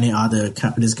like many other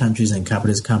capitalist countries and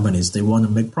capitalist companies. They want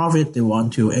to make profit. They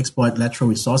want to exploit natural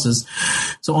resources.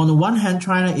 So on the one hand,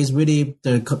 China is really,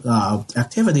 the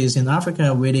activities in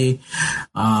Africa really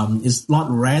is not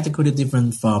radically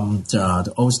different from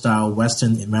the old-style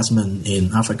Western investment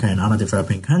in Africa and other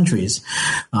developing countries.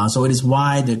 So it is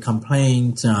why the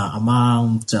complaint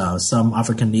among some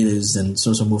African leaders and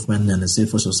social movement and the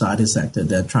civil society sector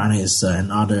that China is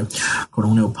another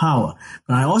colonial power.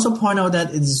 But I also point out that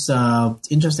it's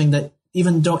interesting that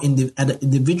even though at the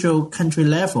individual country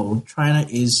level, China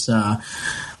is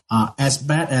as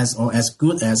bad as or as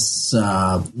good as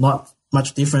not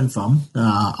much different from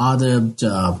other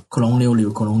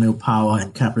colonial power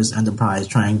and capitalist enterprise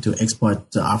trying to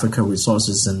exploit Africa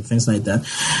resources and things like that.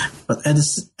 But at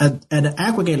the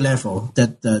aggregate level,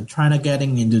 that China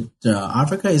getting into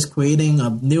Africa is creating a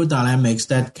new dynamics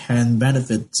that can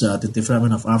benefit the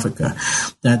development of Africa.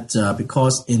 That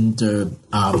because in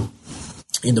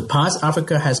the past,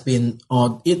 Africa has been,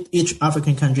 or each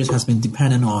African country has been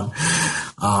dependent on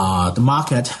the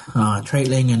market, trade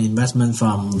link and investment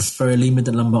from very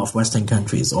limited number of Western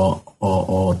countries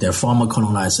or their former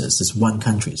colonizers. It's one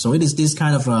country. So it is this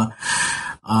kind of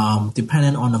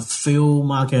dependent on a few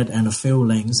market and a few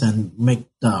links and make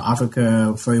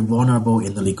Africa very vulnerable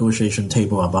in the negotiation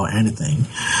table about anything.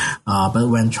 But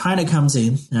when China comes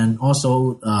in and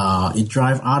also it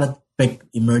drives other big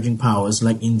emerging powers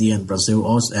like India and Brazil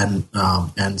also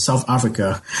and South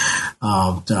Africa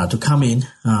to come in,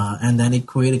 and then it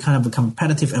created kind of a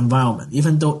competitive environment.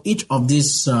 Even though each of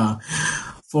these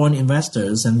foreign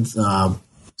investors and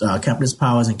capitalist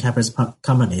powers and capitalist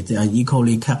companies, they are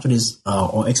equally capitalist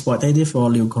or exploitative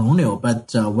or neo-colonial.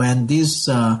 But when this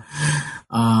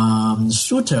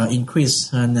suitor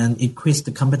increase and then increase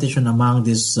the competition among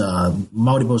these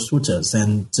multiple suitors,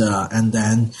 and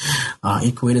then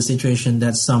it create a situation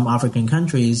that some African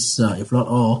countries, if not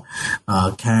all,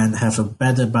 can have a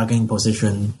better bargaining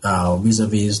position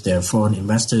vis-a-vis their foreign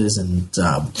investors and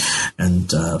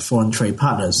foreign trade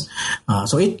partners.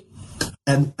 So it.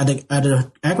 And at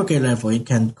the aggregate level, it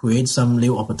can create some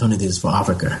new opportunities for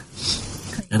Africa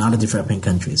and other developing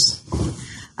countries.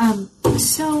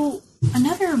 So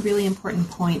another really important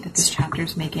point that this chapter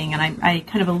is making, and I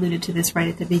kind of alluded to this right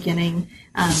at the beginning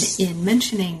in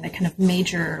mentioning the kind of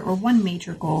one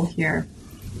major goal here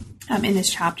in this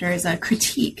chapter is a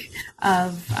critique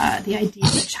of the idea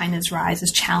that China's rise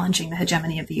is challenging the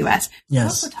hegemony of the U.S. Yes. We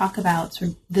also talk about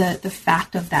sort of the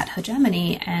fact of that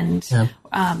hegemony and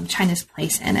China's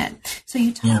place in it. So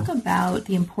you talk about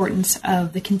the importance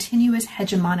of the continuous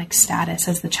hegemonic status,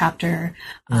 as the chapter,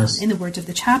 in the words of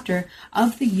the chapter,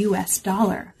 of the U.S.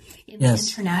 dollar in the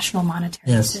international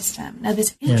monetary system. Now,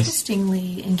 this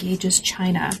interestingly engages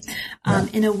China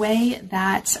in a way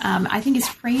that I think is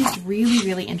phrased really,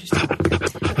 really interestingly.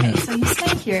 Okay, so you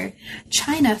say here,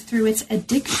 China, through its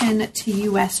addiction to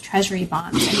U.S. Treasury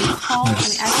bonds, and you call,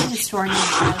 as a historian,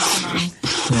 among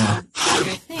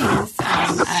other things,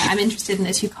 I'm interested in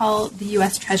this, you call the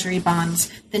U.S. Treasury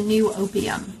bonds the new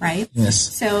opium, right? Yes.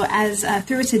 So as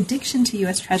through its addiction to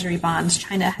U.S. Treasury bonds,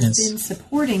 China has been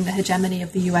supporting the hegemony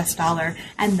of the U.S. dollar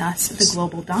and thus the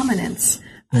global dominance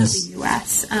of the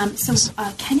U.S.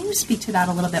 So can you speak to that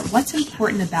a little bit? What's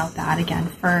important about that, again,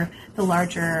 for the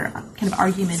larger kind of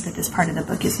argument that this part of the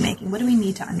book is making? What do we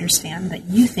need to understand that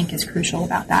you think is crucial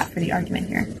about that for the argument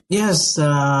here? Yes,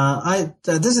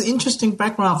 there's an interesting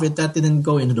background of it that didn't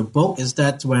go into the book, is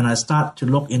that when I start to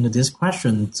look into this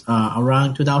question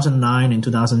around 2009 and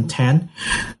 2010,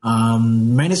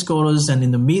 many scholars and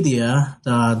in the media,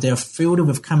 they're filled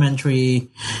with commentary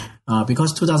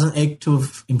because 2008, two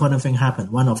important things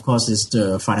happened. One, of course, is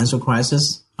the financial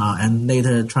crisis, and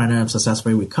later China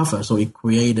successfully recovered. So it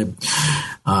created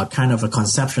kind of a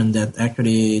conception that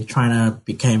actually China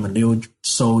became a new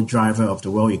sole driver of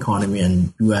the world economy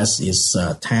and U.S. is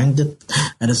tanked.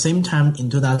 At the same time,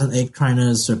 in 2008,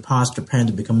 China surpassed Japan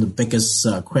to become the biggest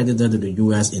creditor to the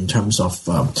U.S. in terms of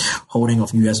holding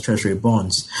of U.S. Treasury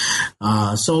bonds.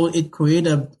 So it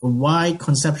created a wide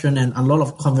conception and a lot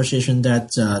of conversation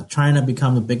that China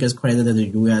become the biggest creditor to the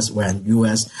U.S. when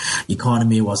U.S.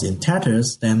 economy was in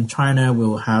tatters. Then China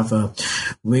will have a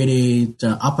really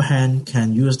the upper hand,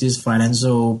 can use this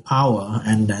financial power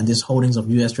and this holdings of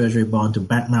U.S. Treasury bond to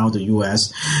backmail the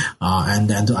U.S. And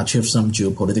then to achieve some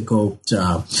geopolitical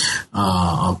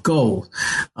goal.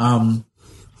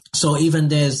 So even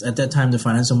at that time, the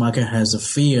financial market has a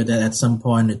fear that at some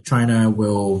point China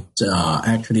will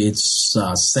actually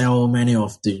sell many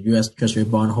of the U.S. Treasury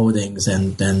bond holdings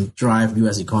and then drive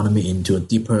U.S. economy into a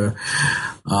deeper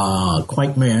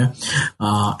quagmire.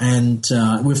 And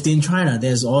within China,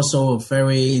 there's also a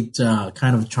very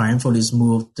kind of triumphalist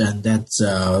move, and that's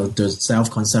the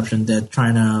self-conception that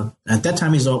China at that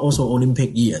time is also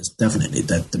Olympic years, definitely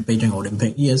that the Beijing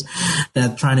Olympic years,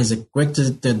 that China is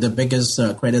the biggest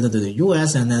creditor to the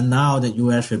U.S. and then now the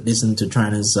U.S. should listen to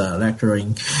China's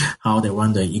lecturing how they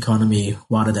run the economy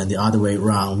rather than the other way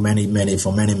around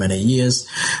for many years.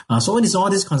 So it is all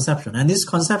this conception, and this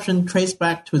conception traces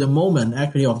back to the moment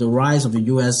actually of the rise of the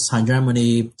U.S.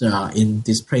 hegemony in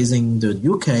displacing the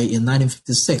U.K. in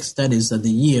 1956. That is the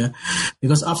year,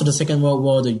 because after the Second World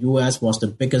War, the U.S. was the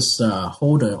biggest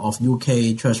holder of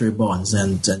U.K. Treasury bonds,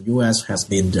 and the U.S. has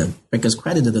been the biggest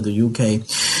creditor to the U.K.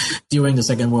 during the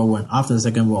Second World War and after the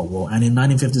Second World War. And in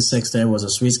 1956, there was a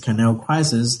Suez Canal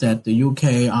crisis that the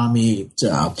UK army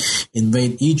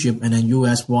invade Egypt, and then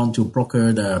US want to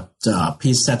broker the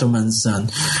peace settlements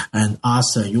and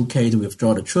ask the UK to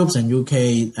withdraw the troops, and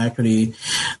UK actually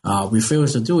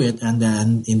refused to do it. And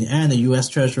then in the end, the US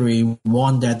Treasury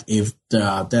warned that if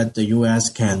that the US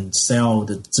can sell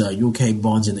the UK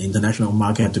bonds in the international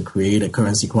market to create a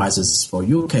currency crisis for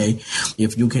UK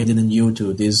if UK didn't yield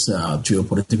to this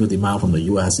geopolitical demand from the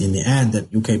US. In the end,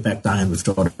 that UK backed down and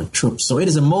withdrew the troops. So it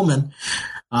is a moment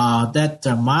that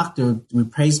marked the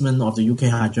replacement of the UK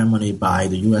hegemony by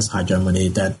the US hegemony,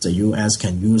 that the US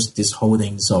can use these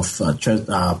holdings of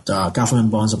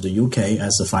government bonds of the UK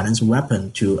as a financial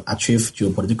weapon to achieve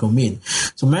geopolitical mean.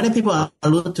 So many people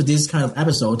allude to this kind of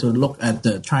episode to look at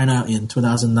China in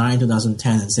 2009,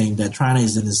 2010 and saying that China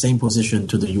is in the same position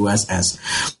to the US as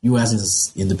US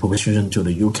is in the position to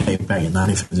the UK back in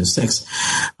 1956.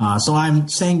 So I'm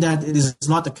saying that it is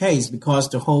not the case, because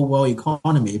the whole world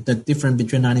economy, the difference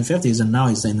between 1950s and now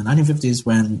is in the 1950s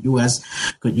when U.S.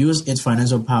 could use its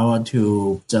financial power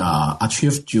to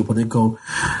achieve geopolitical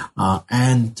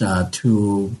and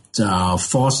to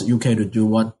force UK to do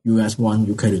what US want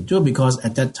UK to do, because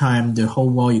at that time the whole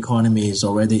world economy is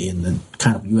already in the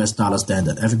kind of US dollar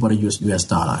standard. Everybody used US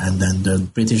dollar, and then the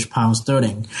British pound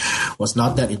sterling was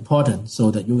not that important,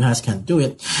 so that US can do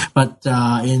it. But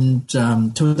in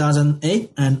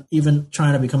 2008, and even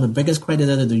China become the biggest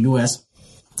creditor to the US,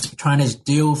 China is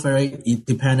still very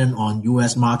dependent on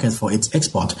U.S. market for its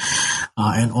export.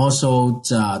 And also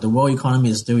the world economy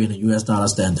is still in the U.S. dollar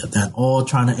standard. And all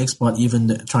China export, even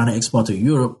the China export to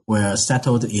Europe, were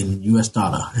settled in U.S.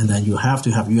 dollar. And then you have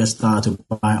to have U.S. dollar to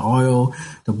buy oil,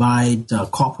 to buy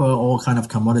copper, all kind of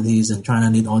commodities, and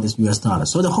China need all this U.S. dollar.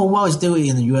 So the whole world is still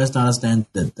in the U.S. dollar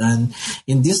standard. And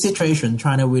in this situation,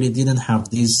 China really didn't have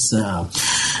this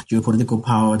geopolitical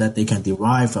power that they can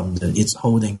derive from its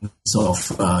holdings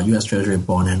of U.S. Treasury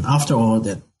bond. And after all,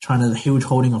 that China's huge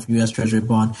holding of U.S. Treasury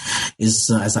bond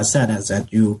is, as I said, as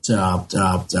you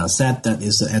said, that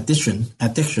is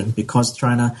addiction, because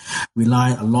China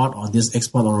rely a lot on this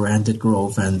export-oriented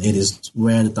growth, and it is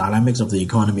where the dynamics of the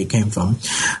economy came from.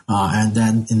 And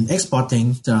then in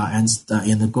exporting and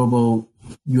in the global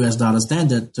U.S. dollar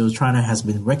standard, so China has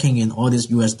been raking in all this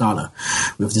U.S. dollar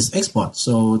with this export.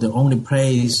 So the only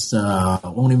place,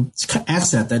 only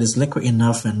asset that is liquid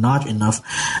enough and large enough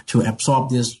to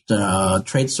absorb this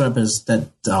trade surplus that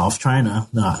of China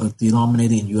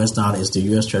denominated in U.S. dollar is the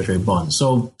U.S. Treasury bond.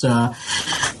 So China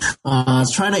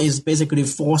is basically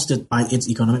forced by its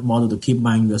economic model to keep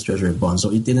buying U.S. Treasury bonds.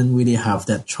 So it didn't really have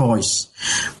that choice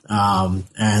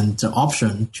and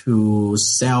option to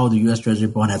sell the U.S. Treasury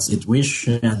bond as it wished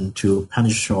and to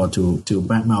punish or to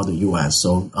blackmail the U.S.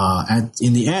 So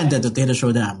in the end, that the data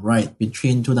show that I'm right.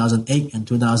 Between 2008 and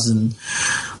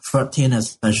 2013,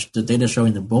 as the data show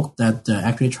in the book, that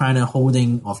actually China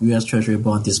holding of U.S. Treasury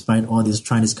bond, despite all this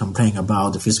Chinese complaining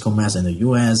about the fiscal mess in the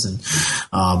U.S. and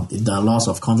the loss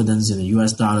of confidence in the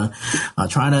U.S. dollar,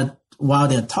 China, while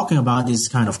they're talking about this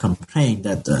kind of complaint,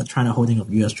 that China holding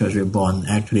of U.S. Treasury bond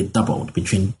actually doubled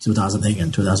between 2008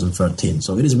 and 2013.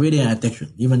 So it is really an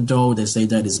addiction, even though they say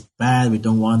that it's bad, we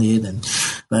don't want it,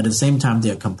 but at the same time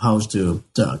they're compelled to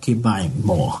keep buying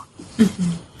more.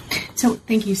 Mm-hmm. So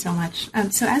thank you so much.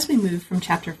 So as we move from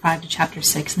chapter 5 to chapter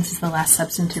 6, this is the last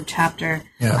substantive chapter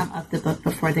of the book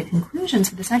before the conclusion.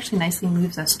 So this actually nicely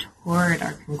moves us toward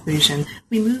our conclusion.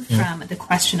 We move from the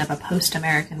question of a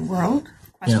post-American world,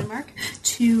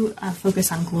 to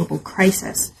focus on global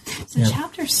crisis. So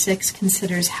chapter 6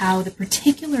 considers how the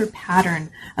particular pattern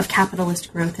of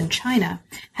capitalist growth in China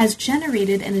has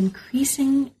generated an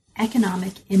increasing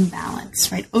economic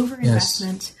imbalance, right?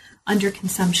 Overinvestment,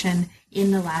 underconsumption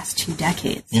in the last 2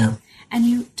 decades. Yeah. And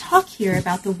you talk here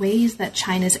about the ways that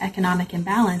China's economic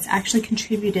imbalance actually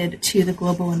contributed to the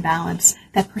global imbalance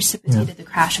that precipitated the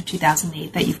crash of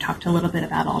 2008 that you've talked a little bit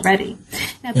about already.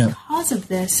 Now, because of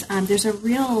this, there's a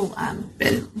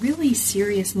really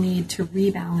serious need to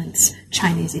rebalance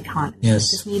Chinese economy.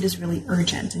 Yes. This need is really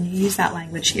urgent, and you use that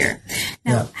language here.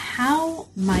 Now, how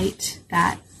might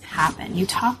that happen? You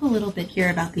talk a little bit here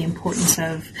about the importance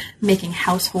of making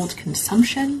household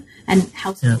consumption and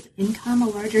household income a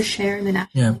larger share in the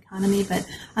national economy, but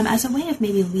as a way of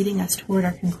maybe leading us toward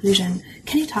our conclusion,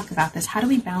 can you talk about this? How do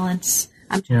we balance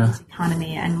China's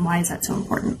economy, and why is that so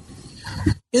important?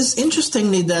 It's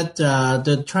interestingly that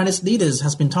the Chinese leaders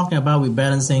has been talking about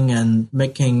rebalancing and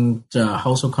making the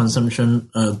household consumption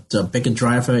the bigger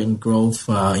driver in growth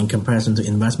in comparison to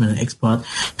investment and export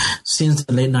since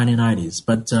the late 1990s.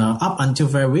 But up until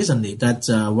very recently, that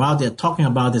while they're talking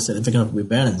about the significant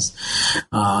rebalance,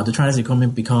 the Chinese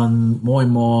economy become more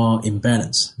and more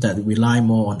imbalanced, that rely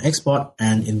more on export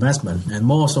and investment, and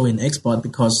more so in export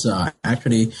because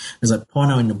actually, as I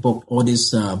point out in the book, all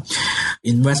this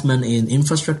investment in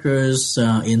infrastructures,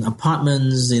 in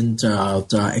apartments, in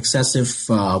the excessive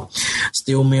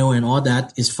steel mill and all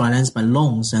that is financed by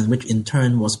loans, and which in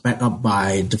turn was backed up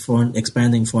by the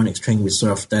expanding foreign exchange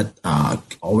reserve that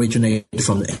originated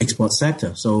from the export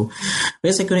sector. So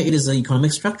basically it is the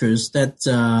economic structures that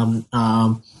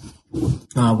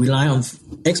rely on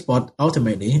export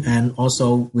ultimately, and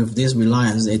also with this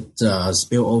reliance, it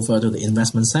spill over to the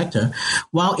investment sector.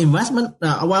 While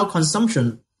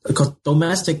consumption,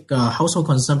 domestic household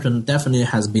consumption definitely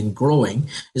has been growing.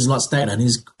 It's not stagnant.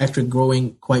 It's actually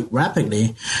growing quite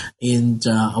rapidly in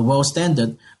a world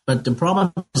standard. But the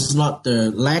problem is not the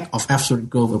lack of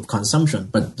absolute growth of consumption,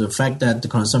 but the fact that the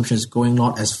consumption is growing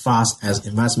not as fast as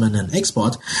investment and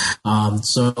export.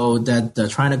 So that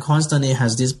China constantly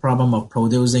has this problem of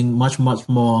producing much, much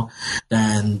more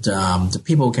than the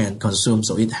people can consume.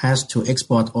 So it has to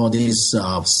export all these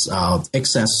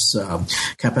excess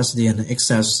capacity and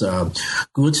excess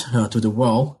goods to the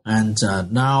world. And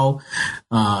now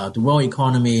the world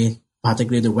economy,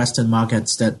 particularly the Western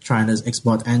markets that China's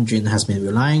export engine has been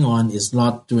relying on, is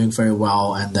not doing very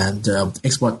well. And then the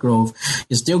export growth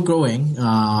is still growing.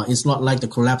 It's not like the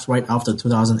collapse right after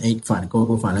 2008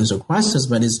 global financial crisis,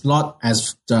 but it's not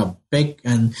as big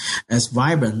and as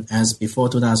vibrant as before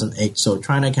 2008. So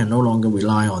China can no longer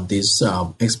rely on this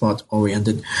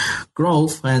export-oriented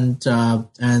growth. And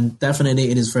definitely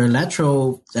it is very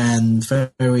natural and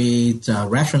very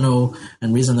rational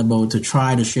and reasonable to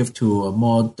try to shift to a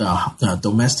more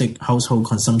domestic household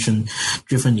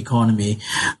consumption-driven economy.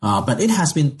 But it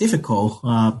has been difficult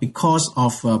because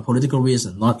of political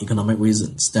reasons, not economic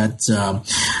reasons, that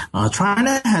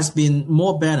China has been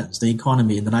more balanced, the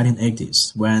economy, in the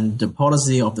 1980s, when the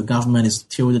policy of the government is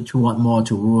tilted toward more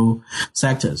to rural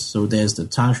sectors. So there's the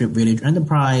township village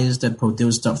enterprise that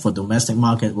produce stuff for domestic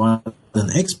market rather than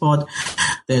export.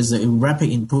 There's a rapid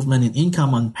improvement in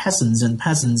income on peasants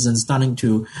and starting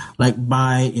to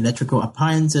buy electrical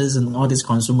appliances and all these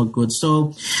consumer goods.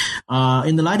 So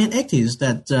in the 1980s,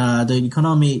 that the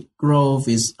economic growth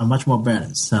is much more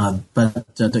balanced.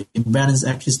 But the imbalance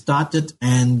actually started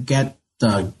and get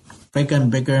bigger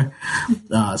and bigger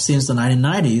since the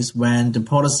 1990s, when the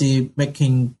policy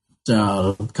making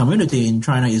community in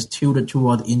China is tilted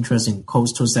toward interest in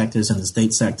coastal sectors and the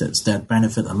state sectors that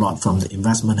benefit a lot from the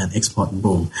investment and export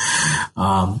boom.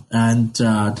 And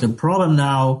the problem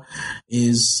now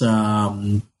is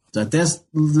that there's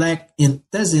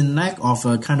a lack of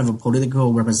a kind of a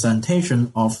political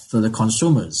representation of the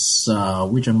consumers,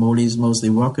 which are mostly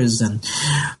workers and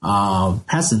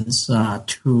peasants,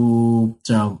 to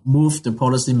move the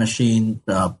policy machine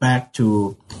back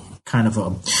to kind of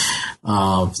a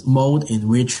mode in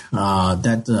which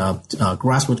that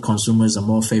grassroots consumers are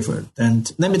more favored.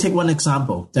 And let me take one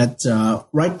example that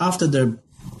right after the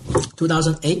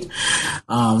 2008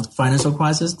 financial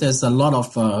crisis, there's a lot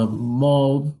of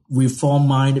more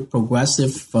reform-minded,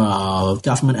 progressive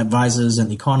government advisors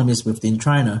and economists within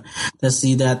China that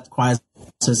see that crisis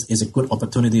is a good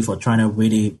opportunity for China to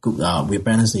really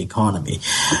rebalance the economy.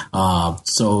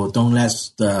 So don't let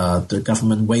the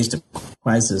government waste the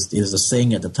crisis, is the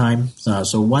saying at the time.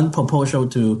 So one proposal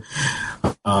to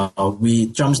we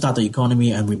jumpstart the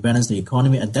economy and rebalance the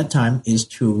economy at that time is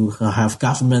to have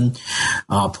government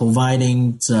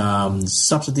providing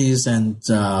subsidies and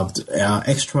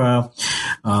extra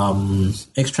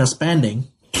spending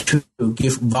to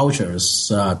give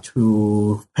vouchers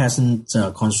to peasant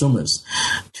consumers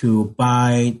to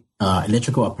buy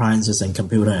electrical appliances and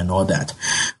computer and all that.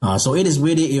 So it is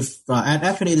really, and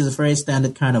actually it is a very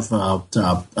standard kind of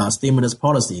stimulus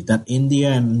policy that India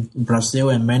and Brazil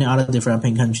and many other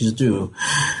developing countries do.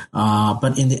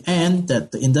 But in the end,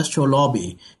 that the industrial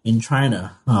lobby in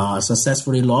China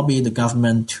successfully lobbied the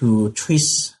government to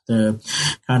twist the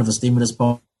kind of a stimulus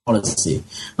policy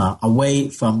away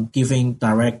from giving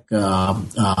direct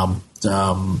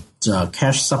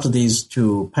cash subsidies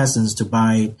to peasants to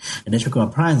buy electrical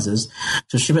appliances,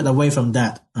 to shift it away from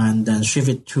that and then shift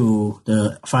it to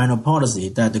the final policy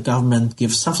that the government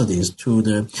gives subsidies to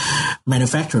the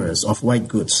manufacturers of white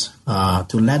goods,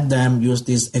 to let them use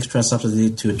this extra subsidy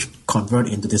to convert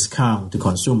into discount to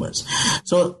consumers.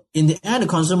 So in the end, the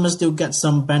consumers still get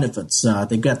some benefits.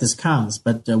 They get discounts.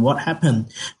 But what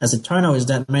happened as it turned out is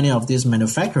that many of these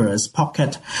manufacturers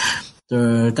pocket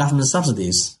the government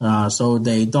subsidies. So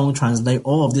they don't translate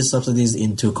all of these subsidies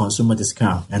into consumer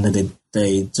discount. And then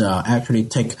they actually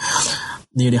take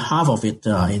nearly half of it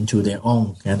into their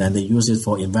own, and then they use it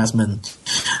for investment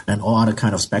and all other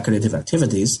kind of speculative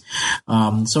activities.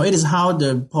 So it is how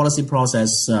the policy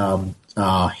process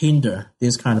hinder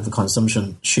this kind of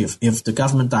consumption shift. If the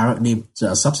government directly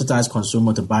subsidize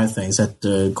consumer to buy things, that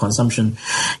the consumption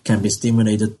can be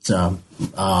stimulated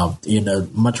in a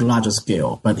much larger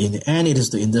scale. But in the end, it is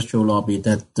the industrial lobby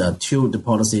that tilt the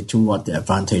policy toward the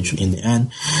advantage. In the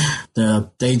end,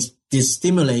 they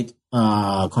stimulate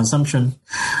consumption,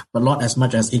 but not as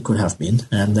much as it could have been.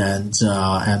 And then,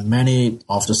 and many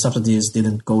of the subsidies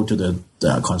didn't go to the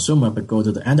consumer, but go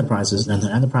to the enterprises, and the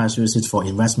enterprise use it for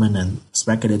investment and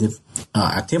speculative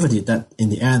activity that in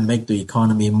the end make the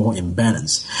economy more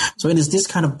imbalanced. So it is this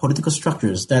kind of political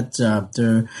structures that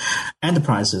the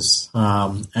enterprises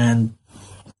and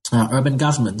urban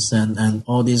governments and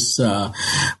all these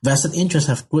vested interests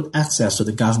have good access to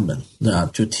the government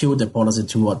to tilt the policy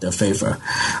toward their favor,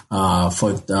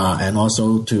 and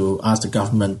also to ask the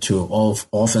government to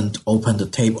often open the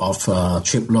tape of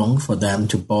cheap loan for them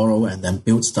to borrow and then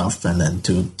build stuff, and then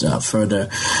to further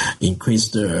increase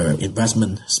the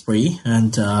investment spree.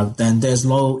 And then there's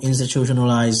low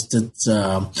institutionalized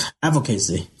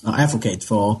advocate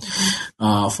for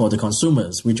the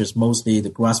consumers, which is mostly the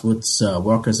grassroots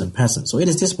workers and peasants. So it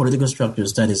is these political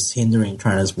structures that is hindering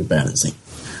China's rebalancing.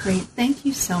 Great. Thank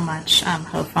you so much,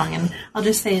 Ho Feng. And I'll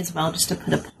just say as well, just to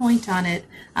put a point on it,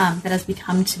 that as we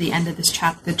come to the end of this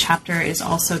chapter, the chapter is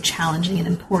also challenging an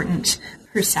important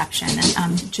perception.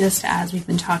 And just as we've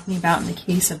been talking about in the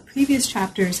case of previous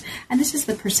chapters, and this is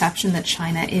the perception that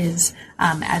China is,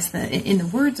 in the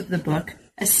words of the book,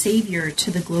 a savior to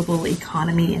the global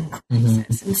economy in crisis.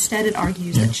 Mm-hmm. Instead, it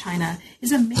argues that China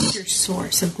is a major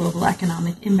source of global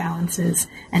economic imbalances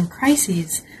and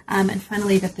crises, and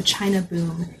finally that the China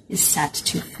boom is set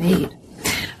to fade.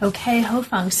 Okay, Ho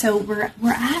Feng, so we're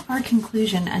at our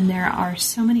conclusion, and there are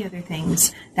so many other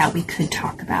things that we could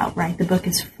talk about, right? The book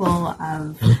is full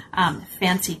of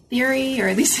fancy theory, or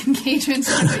at least engagements,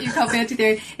 what you call fancy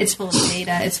theory. It's full of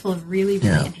data. It's full of really,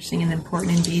 really interesting and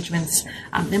important engagements.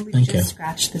 And we've just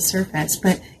scratched the surface.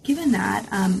 But given that,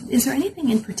 is there anything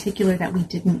in particular that we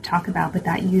didn't talk about, but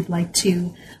that you'd like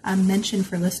to mention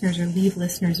for listeners or leave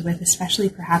listeners with, especially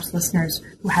perhaps listeners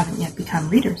who haven't yet become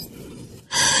readers?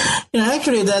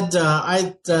 Actually, that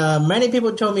many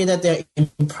people told me that they're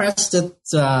impressed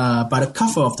by the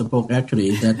cover of the book.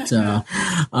 Actually, that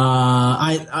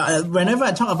I whenever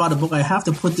I talk about the book, I have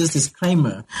to put this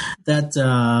disclaimer that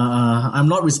I'm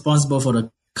not responsible for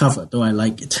the cover, though I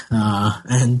like it.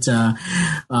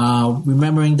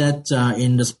 Remembering that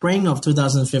in the spring of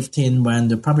 2015, when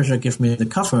the publisher gave me the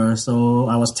cover, so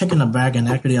I was taken aback and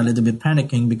actually a little bit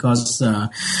panicking because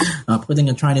putting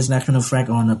a Chinese national flag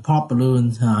on a pop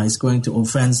balloon is going to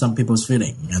offend some people's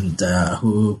feeling, and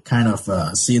who kind of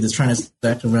see the Chinese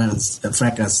national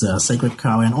flag as a sacred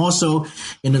cow. And also,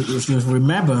 if you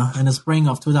remember, in the spring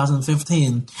of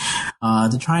 2015,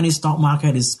 the Chinese stock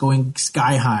market is going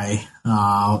sky high.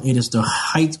 It is the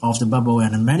height of the bubble,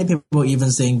 and many people even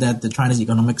saying that the Chinese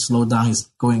economic slowdown is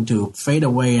going to fade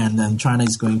away, and then China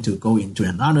is going to go into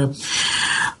another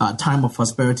time of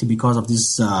prosperity because of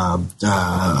this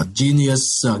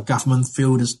genius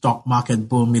government-fueled stock market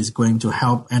boom. Is going to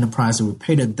help enterprise to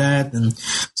repay the debt and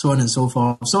so on and so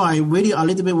forth. So I really a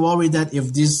little bit worried that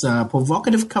if this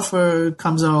provocative cover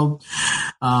comes out,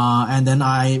 and then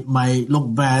I might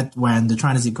look bad when the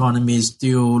Chinese economy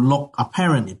still look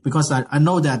apparent, because I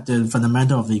know that the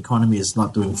fundamental of the economy is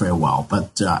not doing very well,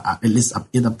 but at least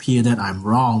it appears that I'm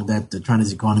wrong, that the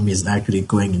Chinese economy is actually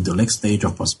going into the next stage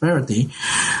of prosperity.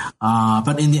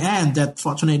 But in the end, that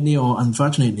fortunately or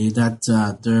unfortunately, that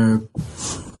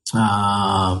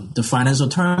the financial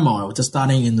turmoil just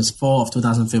starting in the fall of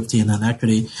 2015, and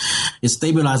actually it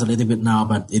stabilized a little bit now,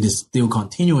 but it is still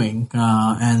continuing,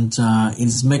 and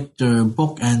it's make the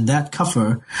book and that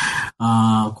cover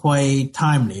quite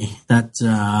timely. But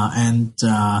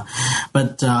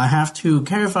I have to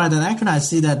clarify that actually I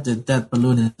see that that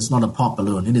balloon is not a pop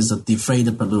balloon. It is a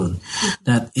deflated balloon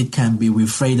that it can be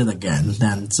reflated again.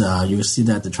 And you see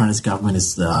that the Chinese government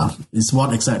is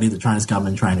what exactly the Chinese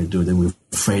government trying to do. They will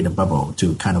deflate the bubble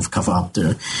to kind of cover up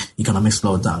the economic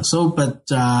slowdown. So, but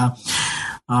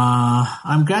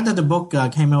I'm glad that the book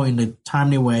came out in a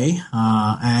timely way,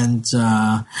 and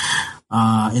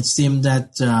it seemed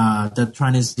that the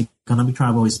Chinese economic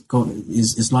trouble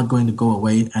is not going to go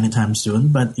away anytime soon.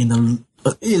 But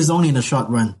it is only in the short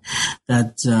run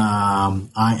that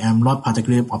I am not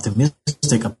particularly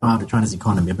optimistic about the Chinese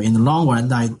economy. But in the long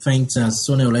run, I think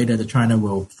sooner or later, China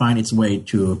will find its way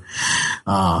to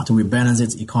rebalance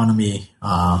its economy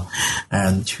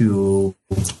and to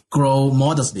grow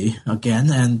modestly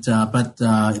again. And but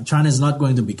China is not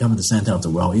going to become the center of the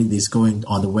world. It is going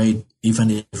on the way, even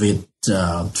if it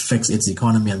fix its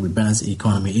economy and rebalance the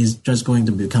economy, it's just going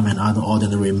to become another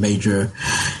ordinary major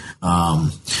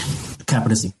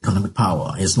capitalist economic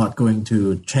power. It's not going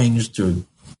to change the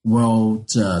world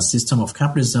system of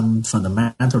capitalism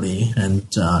fundamentally, and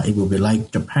it will be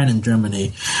like Japan and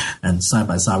Germany, and side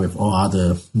by side with all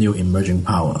other new emerging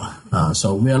power.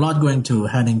 So we are not going to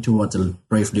heading towards a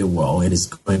brave new world. It is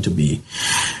going to be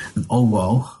an old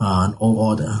world, an old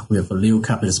order with a new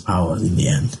capitalist power in the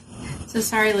end. So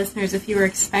sorry, listeners, if you were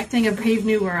expecting a brave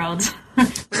new world,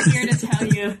 we're here to tell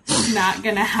you it's not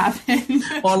going to happen.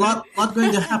 Or not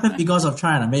going to happen because of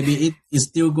China. Maybe it is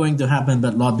still going to happen,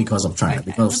 but not because of China,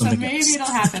 because of something else. Maybe it'll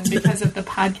happen because of the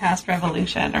podcast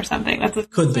revolution or something.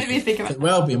 Could maybe be. Think about. Could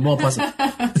well be more possible.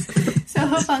 So,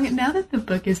 Ho-Fung, now that the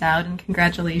book is out, and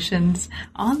congratulations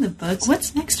on the book,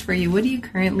 what's next for you? What are you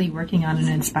currently working on and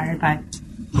inspired by?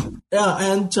 Yeah,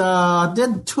 and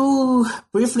then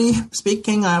briefly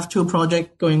speaking, I have two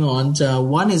projects going on.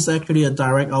 One is actually a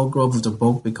direct outgrowth of the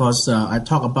book, because I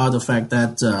talk about the fact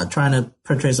that trying to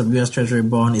purchase a U.S. Treasury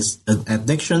bond is an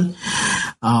addiction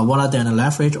rather than a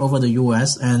leverage over the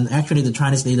U.S. And actually, the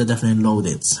Chinese leader definitely know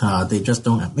it. They just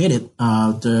don't admit it.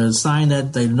 The sign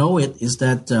that they know it is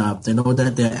that they know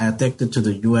that they're addicted to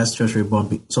the U.S. Treasury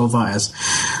bond so far as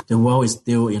the world is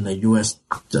still in the U.S.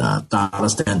 dollar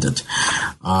standard.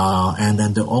 And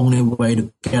then the only way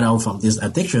to get out from this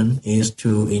addiction is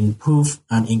to improve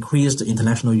and increase the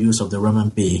international use of the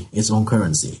renminbi, its own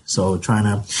currency. So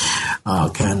China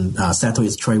can settle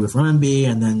its trade with renminbi,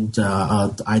 and then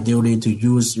ideally to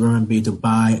use renminbi to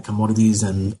buy commodities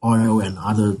and oil and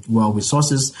other world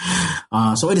resources.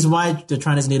 So it is why the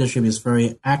Chinese leadership is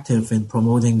very active in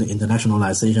promoting the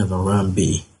internationalization of the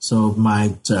renminbi. So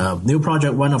my new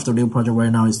project, one of the new projects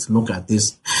right now, is to look at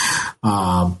this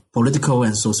political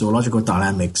and sociological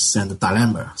dynamics and the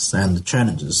dilemmas and the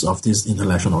challenges of this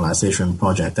internationalization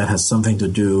project that has something to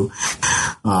do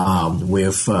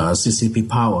with CCP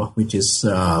power, which is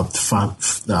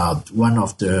one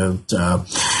of the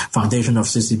foundation of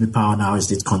CCP power now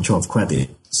is its control of credit.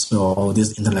 So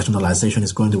this internationalization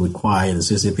is going to require the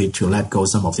CCP to let go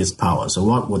some of this power. So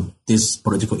what would this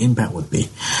political impact would be?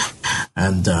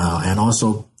 And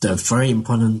also the very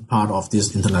important part of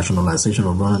this internationalization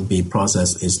of renminbi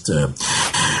process is the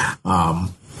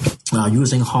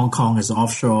using Hong Kong as an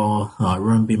offshore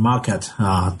renminbi market,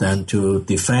 then to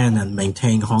defend and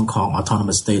maintain Hong Kong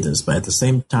autonomous status, but at the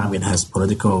same time it has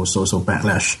political, social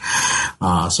backlash.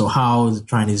 So how the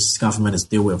Chinese government is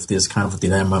dealing with this kind of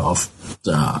dilemma of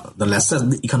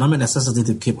the economic necessity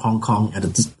to keep Hong Kong at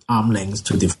the arm's length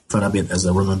to develop it as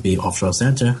a renminbi offshore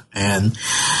center, and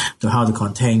to how to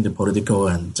contain the political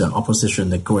and opposition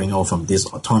that going on from this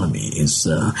autonomy is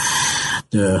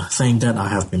the thing that I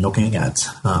have been looking at.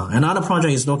 Another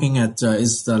project is looking at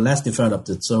is less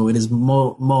developed, so it is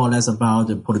more or less about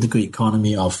the political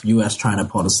economy of U.S.-China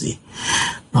policy.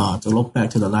 To look back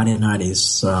to the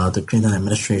 1990s, the Clinton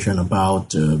administration,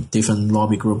 about different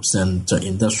lobby groups and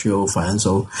industrial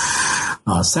financial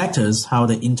sectors, how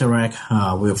they interact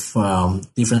with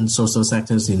different social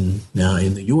sectors in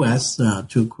the U.S.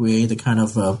 To create a kind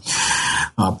of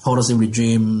policy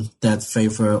regime that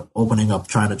favor opening up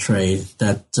China trade,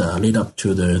 that lead up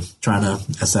to the China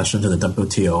accession to the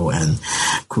WTO, and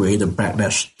create a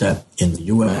backlash that in the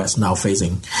U.S. now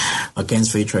facing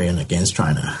against free trade and against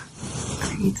China.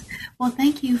 Great. Well,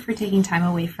 thank you for taking time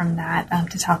away from that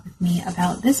to talk with me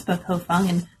about this book, Ho-Fung,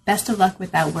 and best of luck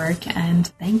with that work. And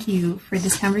thank you for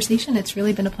this conversation. It's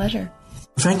really been a pleasure.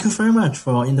 Thank you very much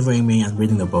for interviewing me and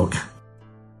reading the book.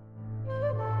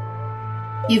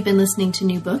 You've been listening to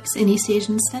New Books in East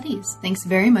Asian Studies. Thanks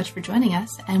very much for joining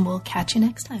us, and we'll catch you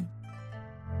next time.